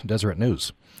Gilbert, Deseret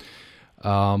News.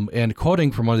 And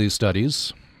quoting from one of these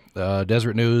studies,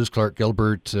 Deseret News, Clark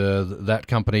Gilbert, that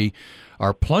company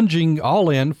are plunging all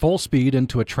in full speed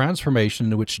into a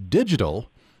transformation in which digital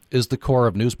is the core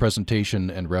of news presentation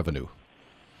and revenue.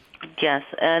 Yes,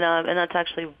 and that's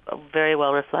actually very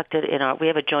well reflected in we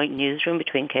have a joint newsroom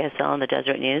between KSL and the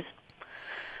Deseret News,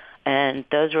 and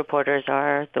those reporters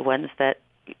are the ones that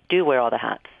do wear all the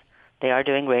hats. They are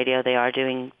doing radio, they are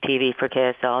doing TV for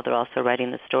KSL, they're also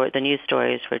writing the news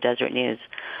stories for Deseret News,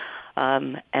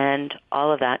 and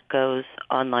all of that goes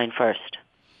online first.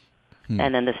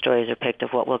 And then the stories are picked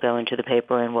of what will go into the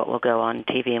paper and what will go on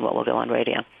TV and what will go on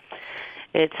radio.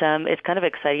 It's kind of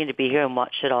exciting to be here and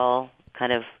watch it all.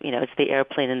 Kind of, it's the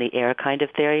airplane in the air kind of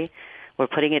theory. We're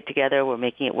putting it together, we're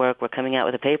making it work, we're coming out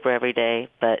with a paper every day,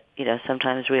 but,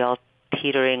 sometimes we all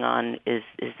teetering on,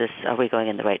 are we going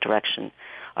in the right direction?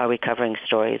 Are we covering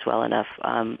stories well enough?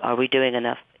 Are we doing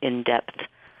enough in-depth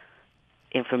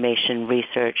information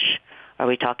research? Are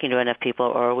we talking to enough people,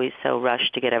 or are we so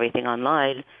rushed to get everything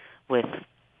online with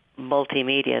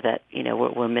multimedia that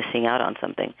we're missing out on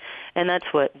something? And that's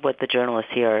what the journalists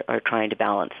here are trying to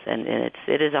balance, and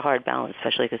it is a hard balance,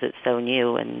 especially because it's so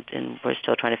new and we're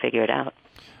still trying to figure it out.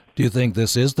 Do you think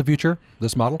this is the future,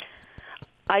 this model?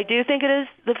 I do think it is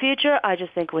the future. I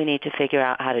just think we need to figure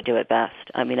out how to do it best.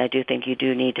 I mean, I do think you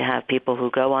do need to have people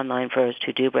who go online first,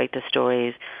 who do break the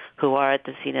stories, who are at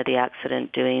the scene of the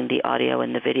accident doing the audio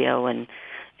and the video and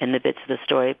the bits of the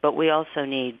story. But we also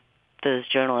need those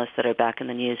journalists that are back in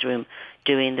the newsroom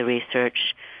doing the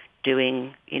research,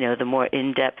 doing, the more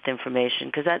in-depth information,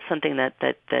 because that's something that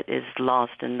is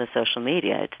lost in the social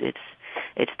media.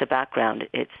 It's the background.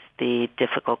 It's the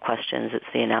difficult questions. It's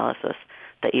the analysis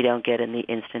that you don't get in the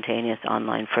instantaneous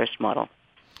online first model.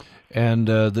 And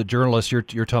the journalists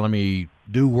you're telling me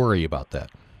do worry about that.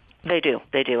 They do.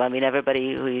 I mean,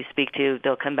 everybody who you speak to,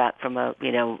 they'll come back from a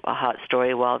hot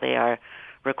story while they are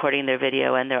recording their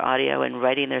video and their audio and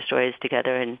writing their stories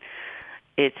together, and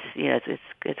it's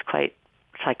quite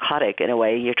psychotic in a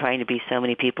way. You're trying to be so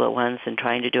many people at once and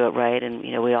trying to do it right, and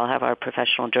we all have our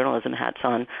professional journalism hats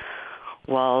on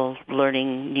while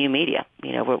learning new media.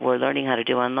 We're learning how to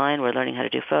do online, we're learning how to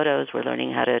do photos, we're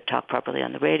learning how to talk properly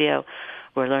on the radio,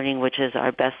 we're learning which is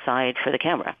our best side for the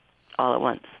camera all at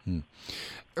once.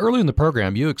 Early in the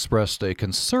program, you expressed a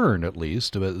concern, at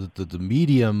least, that the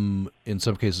medium in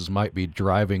some cases might be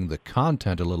driving the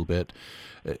content a little bit.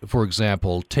 For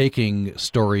example, taking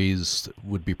stories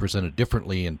would be presented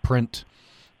differently in print.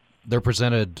 They're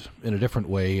presented in a different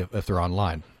way if they're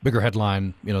online. Bigger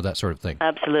headline, that sort of thing.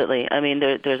 Absolutely. I mean,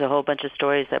 there's a whole bunch of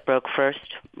stories that broke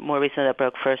more recently that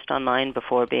broke first online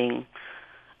before being,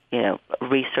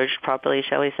 researched properly,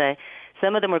 shall we say.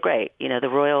 Some of them were great. The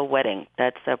royal wedding,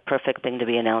 that's a perfect thing to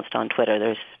be announced on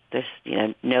Twitter.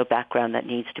 There's no background that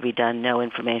needs to be done, no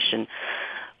information.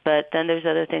 But then there's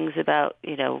other things about,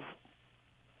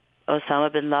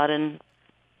 Osama bin Laden,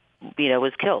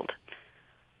 was killed.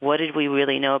 What did we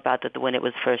really know about that when it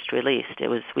was first released?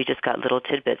 We just got little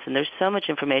tidbits. And there's so much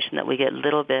information that we get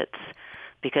little bits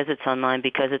because it's online,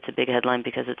 because it's a big headline,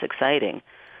 because it's exciting.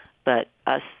 But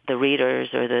us, the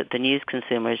readers or the news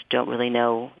consumers, don't really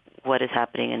know what is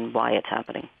happening and why it's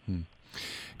happening.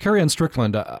 Carrie Ann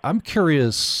Strickland, I'm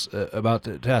curious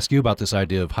to ask you about this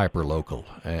idea of hyperlocal.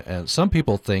 And some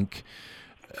people think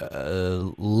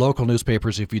local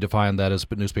newspapers, if you define that as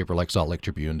a newspaper like Salt Lake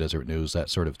Tribune, Deseret News, that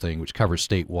sort of thing, which covers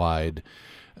statewide,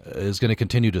 is going to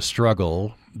continue to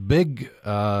struggle. Big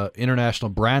international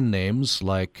brand names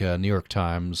like New York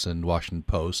Times and Washington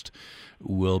Post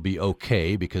will be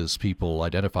okay because people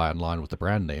identify online with the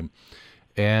brand name.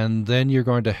 And then you're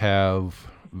going to have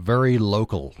very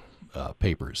local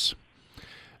papers.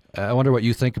 I wonder what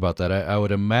you think about that. I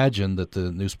would imagine that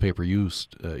the newspaper you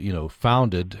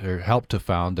founded or helped to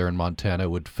found there in Montana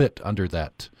would fit under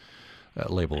that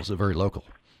label. It's very local.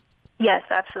 Yes,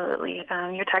 absolutely.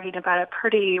 You're talking about a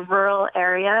pretty rural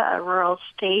area, a rural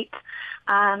state.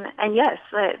 And yes,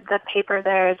 the paper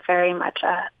there is very much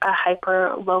a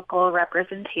hyper-local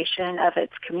representation of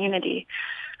its community.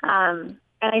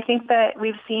 And I think that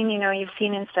we've seen, you've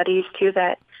seen in studies too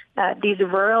that these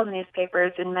rural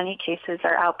newspapers in many cases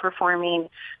are outperforming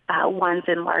ones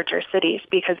in larger cities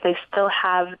because they still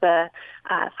have the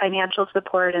financial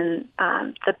support and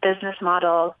the business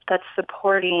model that's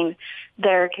supporting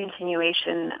their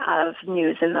continuation of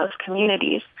news in those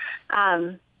communities.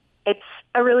 It's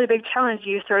a really big challenge.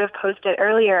 You sort of posed it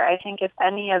earlier. I think if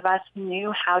any of us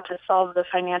knew how to solve the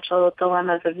financial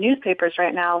dilemmas of newspapers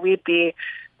right now, we'd be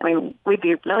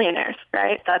millionaires,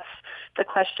 right? That's the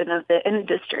question of the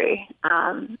industry.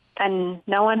 And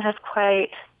no one has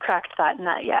quite cracked that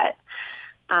nut yet.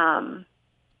 But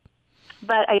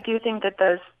I do think that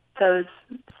those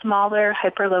smaller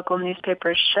hyperlocal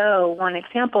newspapers show one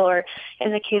example, or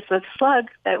in the case of Slug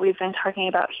that we've been talking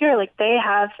about here, like they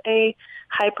have a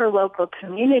hyperlocal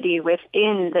community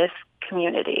within this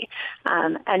community.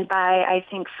 And by, I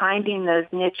think, finding those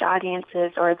niche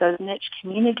audiences or those niche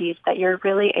communities, that you're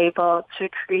really able to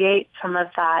create some of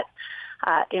that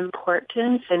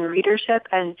importance and readership,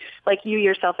 and like you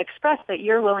yourself expressed, that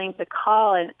you're willing to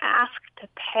call and ask to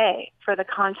pay for the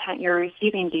content you're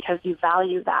receiving because you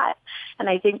value that. And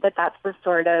I think that that's the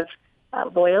sort of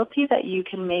loyalty that you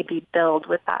can maybe build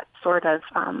with that sort of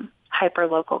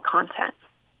hyper-local content.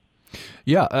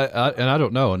 Yeah, and I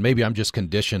don't know, and maybe I'm just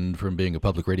conditioned from being a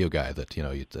public radio guy that,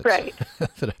 Right.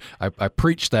 that I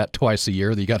preach that twice a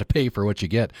year, that you got to pay for what you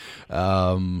get.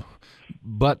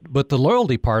 But the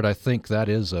loyalty part, I think that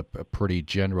is a pretty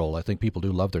general. I think people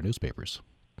do love their newspapers.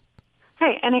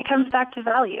 Right, and it comes back to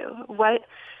value. What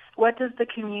does the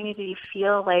community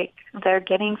feel like they're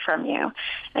getting from you?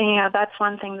 And, that's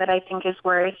one thing that I think is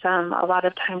worrisome a lot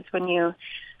of times when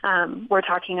we're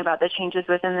talking about the changes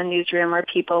within the newsroom or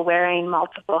people wearing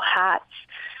multiple hats.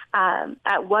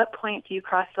 At what point do you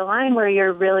cross the line where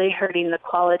you're really hurting the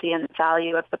quality and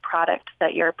value of the product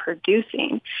that you're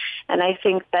producing? And I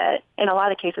think that in a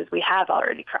lot of cases we have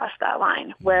already crossed that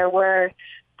line where we're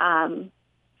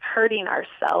hurting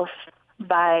ourselves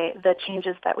by the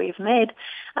changes that we've made.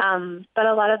 But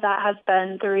a lot of that has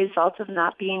been the result of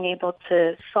not being able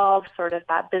to solve sort of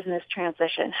that business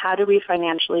transition. How do we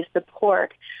financially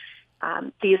support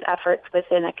these efforts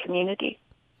within a community?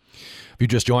 If you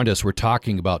just joined us, we're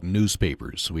talking about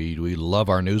newspapers. We love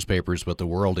our newspapers, but the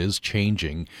world is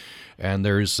changing. And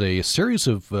there's a series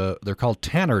of, they're called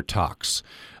Tanner Talks.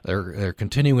 They're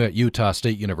continuing at Utah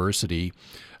State University,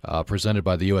 presented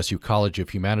by the USU College of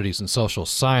Humanities and Social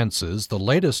Sciences. The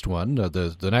latest one,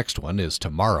 the next one, is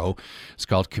tomorrow. It's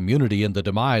called Community and the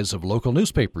Demise of Local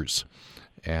Newspapers.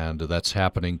 And that's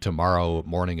happening tomorrow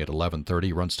morning at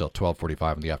 11:30, runs till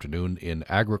 12:45 in the afternoon in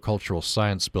Agricultural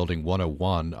Science Building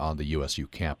 101 on the USU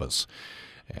campus.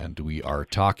 And we are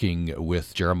talking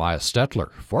with Jeremiah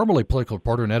Stetler, formerly political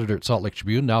reporter and editor at Salt Lake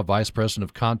Tribune, now vice president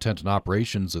of content and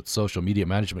operations at social media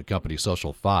management company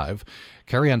Social 5.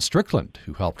 Carrie Ann Strickland,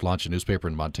 who helped launch a newspaper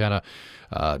in Montana,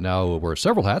 now wears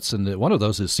several hats, and one of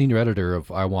those is senior editor of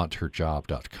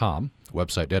IWantHerJob.com, a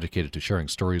website dedicated to sharing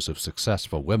stories of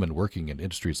successful women working in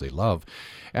industries they love.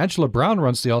 Angela Brown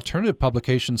runs the alternative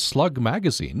publication Slug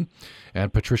Magazine,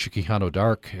 and Patricia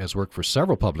Quijano-Dark has worked for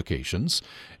several publications,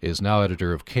 is now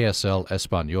editor of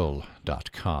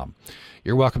KSLEspanol.com.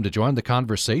 You're welcome to join the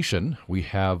conversation. We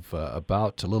have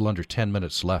about a little under 10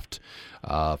 minutes left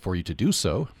for you to do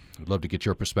so. We'd love to get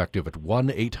your perspective at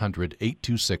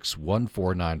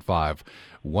 1-800-826-1495,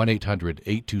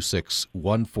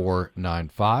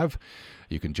 1-800-826-1495.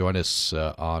 You can join us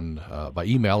by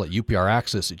email at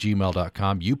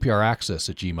upraccess@gmail.com,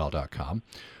 upraccess@gmail.com,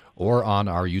 or on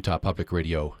our Utah Public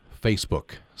Radio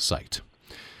Facebook site.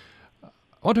 I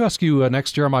want to ask you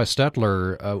next, Jeremiah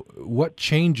Stetler, what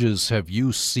changes have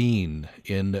you seen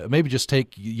in, maybe just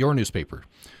take your newspaper,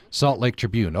 Salt Lake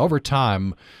Tribune, over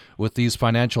time with these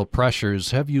financial pressures?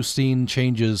 Have you seen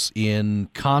changes in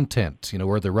content,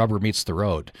 where the rubber meets the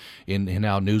road, in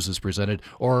how news is presented,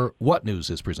 or what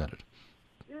news is presented?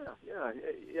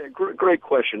 Yeah, great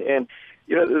question. And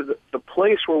the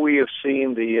place where we have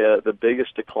seen the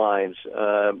biggest declines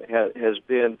has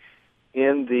been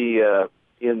in the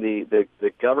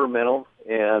governmental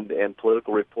and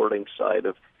political reporting side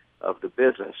of the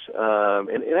business,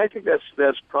 and I think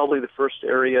that's probably the first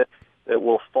area that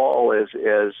will fall as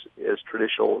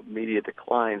traditional media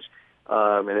declines,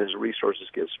 and as resources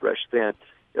get stretched thin.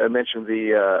 I mentioned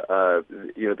the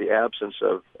absence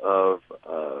of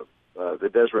the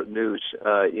Deseret News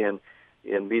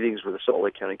in meetings with the Salt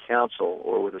Lake County Council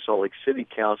or with the Salt Lake City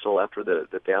Council after the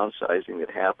downsizing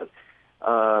that happened,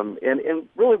 and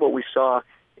really what we saw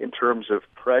in terms of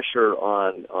pressure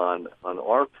on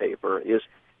our paper is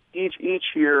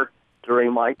each year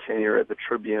during my tenure at the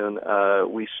Tribune,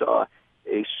 we saw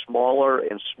a smaller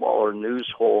and smaller news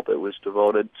hole that was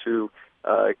devoted to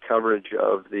coverage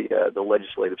of the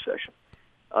legislative session,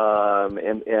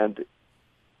 and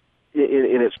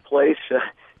in its place,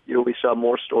 we saw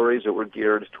more stories that were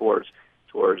geared towards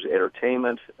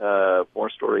entertainment, more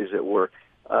stories that were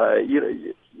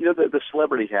the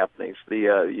celebrity happenings,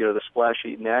 the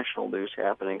splashy national news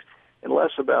happenings, and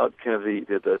less about kind of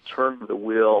the turn of the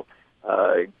wheel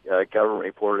government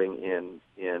reporting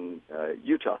in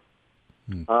Utah.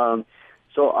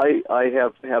 So I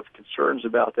have concerns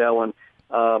about that one.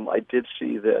 I did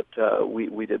see that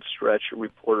we did stretch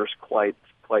reporters quite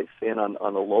thin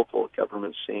on the local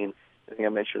government scene. I think I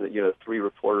mentioned that 3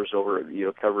 reporters over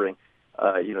covering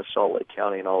Salt Lake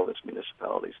County and all of its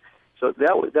municipalities. So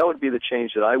that would be the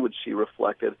change that I would see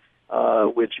reflected.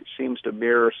 which seems to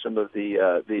mirror some of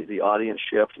the audience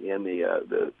shift in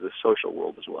the social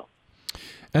world as well.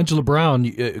 Angela Brown,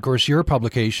 of course, your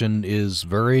publication is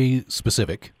very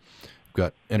specific. You've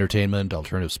got entertainment,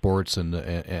 alternative sports, and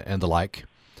the like.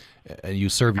 And you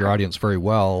serve your audience very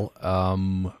well.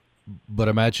 But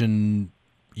imagine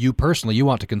you personally, you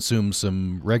want to consume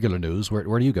some regular news.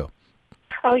 Where do you go?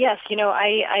 Oh, yes.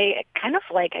 I kind of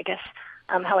like, I guess,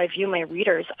 how I view my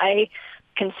readers. I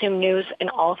consume news in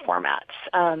all formats.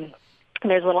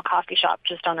 There's a little coffee shop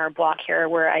just on our block here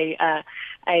where I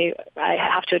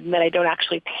have to admit I don't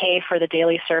actually pay for the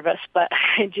daily service, but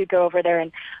I do go over there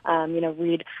and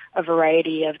read a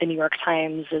variety of the New York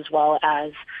Times as well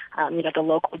as the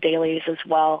local dailies as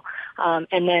well.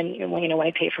 And then when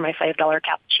I pay for my $5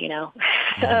 cappuccino,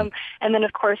 and then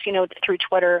of course through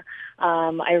Twitter,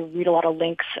 I read a lot of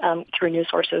links through news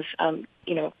sources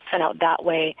sent out that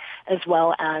way, as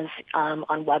well as on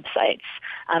websites.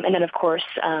 And then, of course,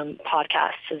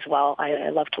 podcasts as well. I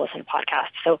love to listen to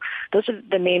podcasts. So those are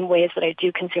the main ways that I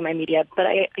do consume my media. But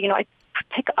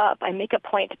I make a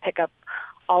point to pick up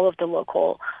all of the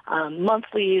local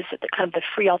monthlies, the kind of the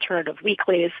free alternative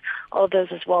weeklies, all of those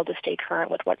as well to stay current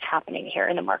with what's happening here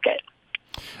in the market.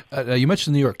 You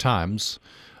mentioned the New York Times.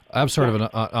 I have sort of an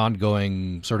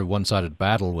ongoing sort of one-sided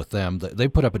battle with them. They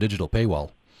put up a digital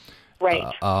paywall.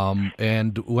 Right.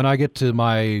 And when I get to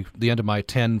the end of my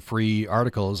 10 free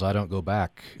articles, I don't go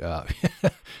back.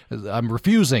 I'm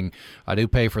refusing. I do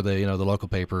pay for the local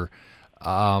paper.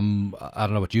 I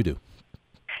don't know what you do.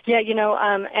 Yeah,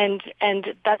 and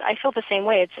that I feel the same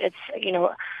way. It's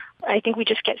I think we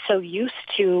just get so used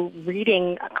to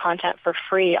reading content for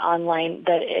free online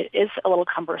that it is a little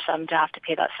cumbersome to have to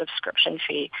pay that subscription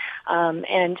fee.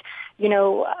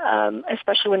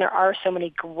 Especially when there are so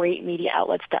many great media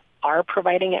outlets that are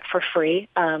providing it for free.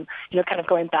 Kind of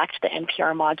going back to the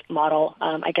NPR model,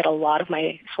 I get a lot of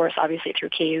my source obviously through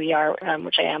KUER,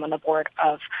 which I am on the board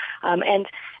of, and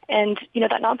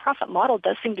that nonprofit model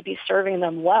does seem to be serving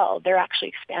them well. They're actually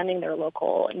expanding their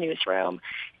local newsroom,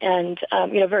 and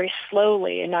very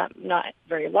slowly and not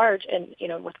very large, and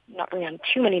with not bringing on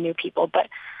too many new people. But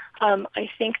I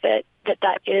think that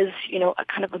is a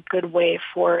kind of a good way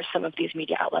for some of these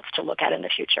media outlets to look at in the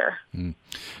future.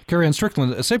 Carrie Ann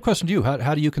Strickland, same question to you.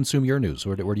 How do you consume your news?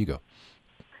 Where do you go?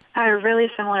 A really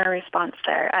similar response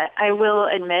there. I will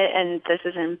admit, and this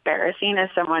is embarrassing as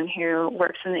someone who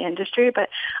works in the industry, but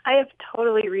I have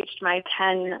totally reached my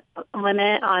 10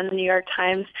 limit on the New York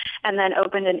Times and then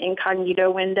opened an incognito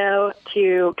window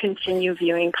to continue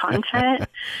viewing content.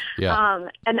 Yeah.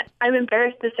 And I'm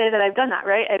embarrassed to say that I've done that,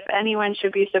 right? If anyone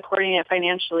should be supporting it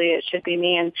financially, it should be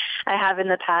me, and I have in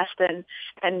the past,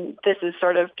 and this is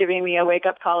sort of giving me a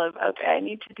wake-up call of, okay, I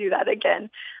need to do that again.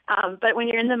 But when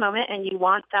you're in the moment and you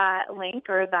want that link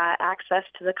or that access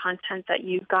to the content that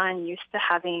you've gotten used to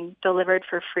having delivered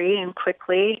for free and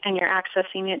quickly, and you're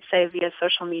accessing it, say, via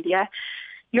social media,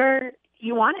 you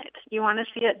want it. You want to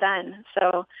see it then.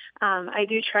 So I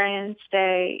do try and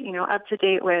stay, up to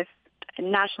date with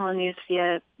national news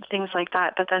via things like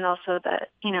that. But then also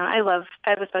that, I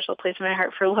have a special place in my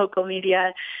heart for local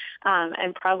media,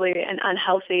 and probably an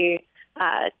unhealthy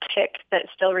tick that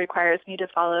still requires me to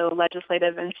follow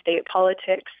legislative and state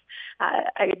politics.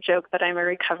 I joke that I'm a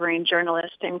recovering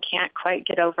journalist and can't quite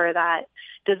get over that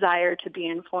desire to be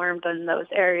informed in those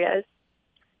areas.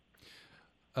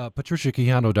 Patricia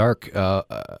Quijano-Dark,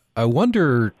 I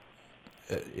wonder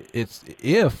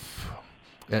if,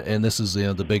 and this is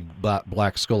the big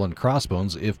black skull and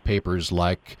crossbones, if papers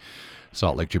like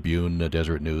Salt Lake Tribune,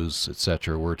 Deseret News,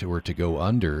 etc., were to go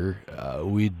under,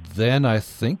 we'd then, I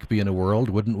think, be in a world,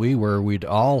 wouldn't we, where we'd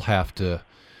all have to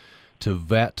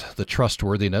vet the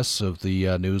trustworthiness of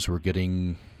the news we're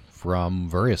getting from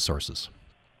various sources.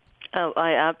 Oh,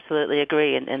 I absolutely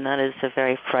agree, and that is a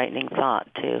very frightening thought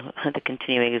to the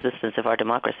continuing existence of our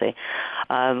democracy.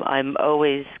 I'm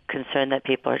always concerned that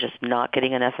people are just not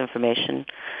getting enough information.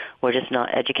 We're just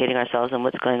not educating ourselves on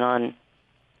what's going on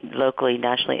locally,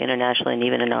 nationally, internationally, and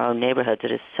even in our own neighborhoods.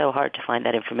 It is so hard to find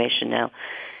that information now.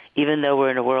 Even though we're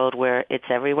in a world where it's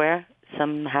everywhere,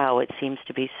 somehow it seems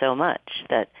to be so much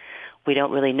that we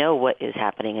don't really know what is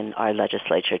happening in our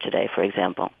legislature today, for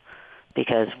example,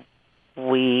 because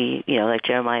we, like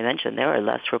Jeremiah mentioned, there are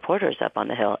less reporters up on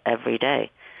the Hill every day.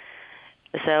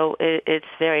 So it's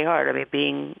very hard.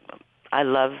 I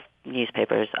love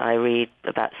newspapers. I read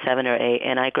about 7 or 8,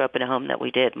 and I grew up in a home that we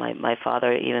did. My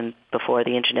father, even before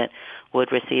the internet,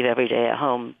 would receive every day at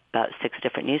home about 6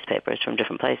 different newspapers from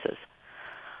different places.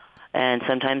 And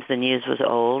sometimes the news was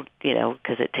old,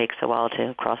 because it takes a while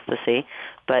to cross the sea.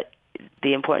 But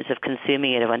the importance of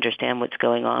consuming it, of understand what's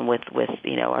going on with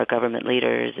our government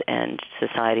leaders and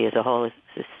society as a whole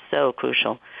is so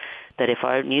crucial. That if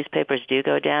our newspapers do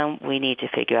go down, we need to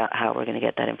figure out how we're going to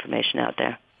get that information out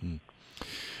there.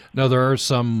 Now, there are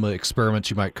some experiments,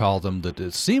 you might call them,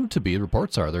 that seem to be,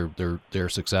 reports are, they're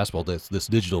successful. This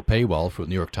digital paywall for the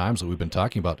New York Times that we've been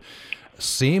talking about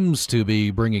seems to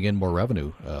be bringing in more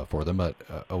revenue for them.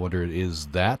 I wonder, is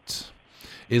that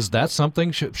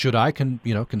something? Should I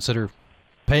consider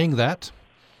paying that?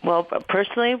 Well,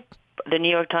 personally, the New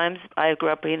York Times, I grew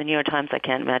up reading the New York Times. I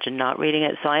can't imagine not reading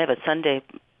it. So I have a Sunday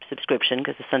subscription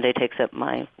because the Sunday takes up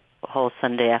my whole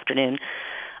Sunday afternoon.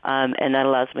 And that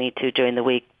allows me to, during the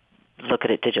week, look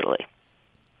at it digitally.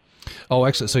 Oh,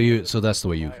 excellent. So that's the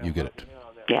way you get it.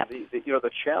 Yeah.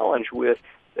 The challenge with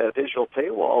digital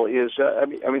paywall is,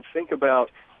 think about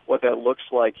what that looks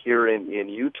like here in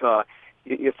Utah.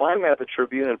 If I'm at the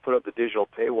Tribune and put up the digital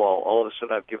paywall, all of a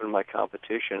sudden I've given my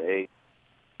competition a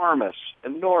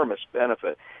enormous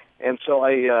benefit, and so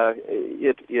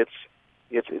it's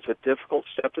a difficult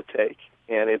step to take,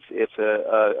 and it's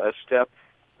a step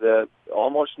that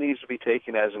almost needs to be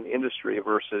taken as an industry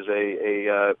versus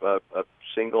a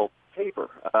single paper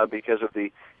because of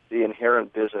the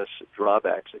inherent business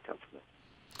drawbacks that come from it.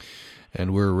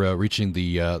 And we're reaching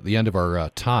the end of our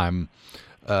time,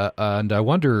 and I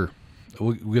wonder,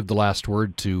 we'll give the last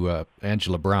word to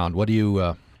Angela Brown. What do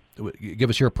you give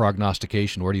us your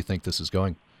prognostication? Where do you think this is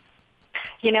going?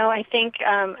 I think,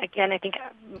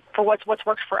 for what's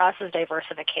worked for us is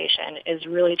diversification, is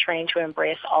really trying to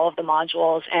embrace all of the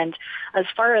modules. And as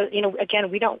far as, again,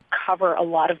 we don't cover a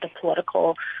lot of the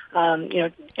political,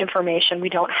 information. We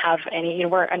don't have any,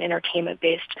 we're an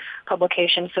entertainment-based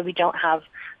publication, so we don't have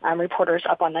reporters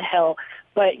up on the Hill.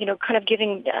 But, kind of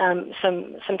giving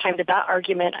some time to that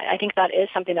argument, I think that is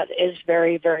something that is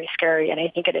very, very scary. And I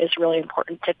think it is really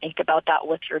important to think about that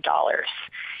with your dollars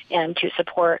and to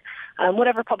support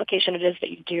whatever publication it is that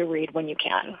you do read when you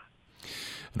can.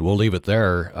 And we'll leave it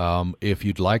there. If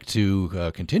you'd like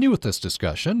to continue with this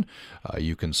discussion,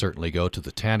 you can certainly go to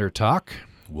the Tanner Talk.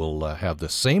 We'll have the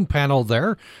same panel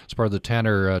there as part of the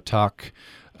Tanner Talk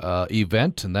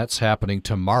event, and that's happening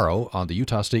tomorrow on the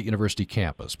Utah State University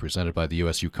campus, presented by the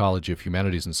USU College of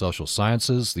Humanities and Social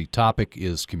Sciences. The topic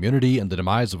is Community and the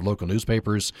Demise of Local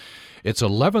Newspapers. It's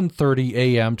 11:30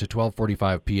 a.m. to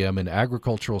 12:45 p.m. in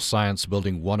Agricultural Science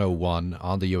Building 101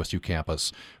 on the USU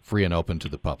campus, free and open to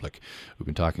the public. We've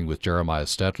been talking with Jeremiah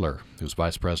Stetler, who's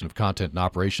Vice President of Content and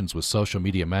Operations with social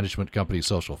media management company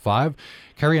Social 5,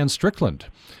 Carrie Ann Strickland,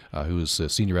 who's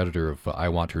Senior Editor of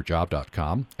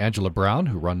IWantHerJob.com, Angela Brown,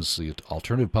 who runs the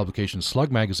alternative publication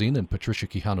Slug Magazine, and Patricia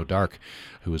Quijano-Dark,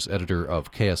 who is Editor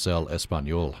of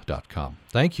KSLEspanol.com.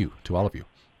 Thank you to all of you.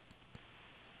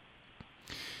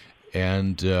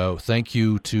 And thank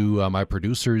you to my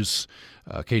producers,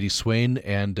 Katie Swain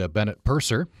and Bennett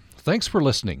Purser. Thanks for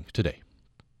listening today.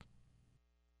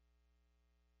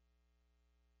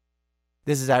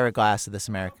 This is Ira Glass of This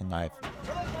American Life.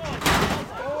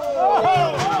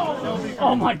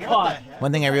 Oh my God!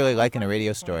 One thing I really like in a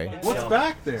radio story. What's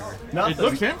back there? It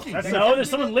looks empty. No, there's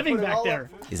someone living back there.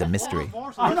 Is a mystery.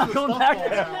 I'm not going back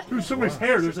there. There's somebody's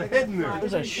hair. There's a head in there.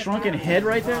 There's a shrunken head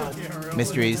right there.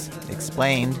 Mysteries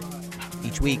explained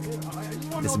each week.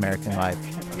 This American Life.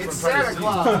 It's Santa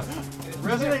Claus.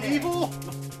 Resident Evil.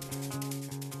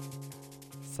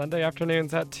 Sunday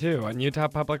afternoons at 2 on Utah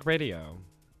Public Radio.